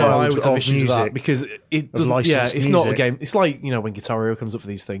 there's I know, I always have of issues with that music, because it of doesn't. Yeah, licensed it's not a music. game. It's like when Guitar Hero comes up for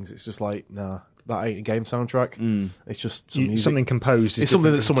these things. It's just like that ain't a game soundtrack. It's just some music. something composed. Is It's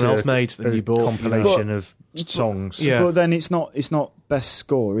something that different someone to else made that a you bought. compilation of songs. Yeah. But then it's not best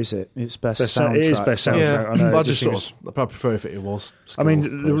score, is it? It's best soundtrack. It is best soundtrack. Yeah, I know. I it just seems- sort of. I probably prefer if it was. I mean,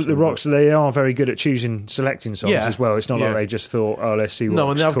 score, the personally, Rocks, they are very good at selecting songs Yeah. as well. It's not Yeah. like they just thought, oh, let's see but- no, and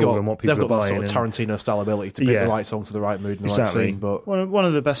what's they've cool got and what people they've are got that buying. sort of Tarantino style ability to pick Yeah. the right song to the right mood and the Exactly. right scene. But One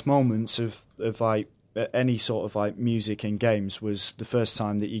of the best moments of like any sort of like music in games was the first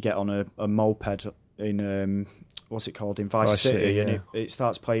time that you get on a moped in what's it called in Vice City, yeah. and it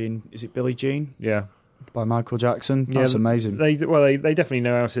starts playing. Is it Billie Jean Yeah. by Michael Jackson? Yeah, That's amazing. They definitely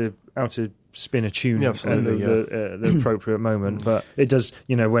know how to spin a tune Yeah, at absolutely, the appropriate moment. But it does,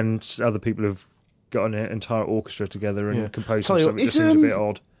 when other people have got an entire orchestra together and Yeah. composed Tell you something what, that seems a bit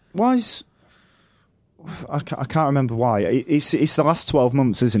odd. Why's I can't remember why. It's the last 12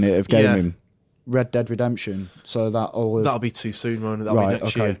 months, isn't it, of gaming? Red Dead Redemption. So that'll be too soon, won't it? That'll Right, be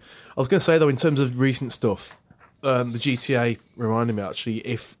next okay. year. I was going to say though, in terms of recent stuff, the GTA reminded me actually,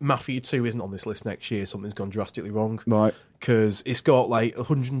 if Mafia 2 isn't on this list next year, something's gone drastically wrong. right. Because it's got like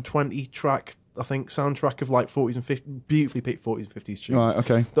 120 track, I think, soundtrack of like 40s and 50s, beautifully picked 40s and 50s tunes. Right,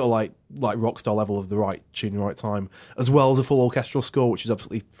 okay. That are like Rockstar level of the right tune, the right time, as well as a full orchestral score, which is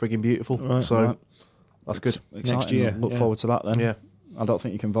absolutely frigging beautiful. Right, so right. that's good. Exciting. Next year, Look yeah. forward to that then. Yeah. I don't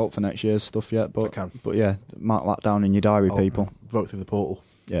think you can vote for next year's stuff yet, but I can. But yeah, mark that down in your diary, I'll people. vote through the portal.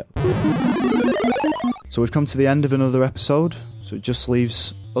 Yeah. So we've come to the end of another episode, so it just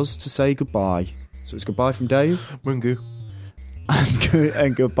leaves us to say goodbye. So it's goodbye from Dave, Mungu.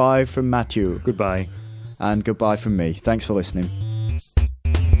 and goodbye from Matthew, Goodbye. and goodbye from me. Thanks for listening.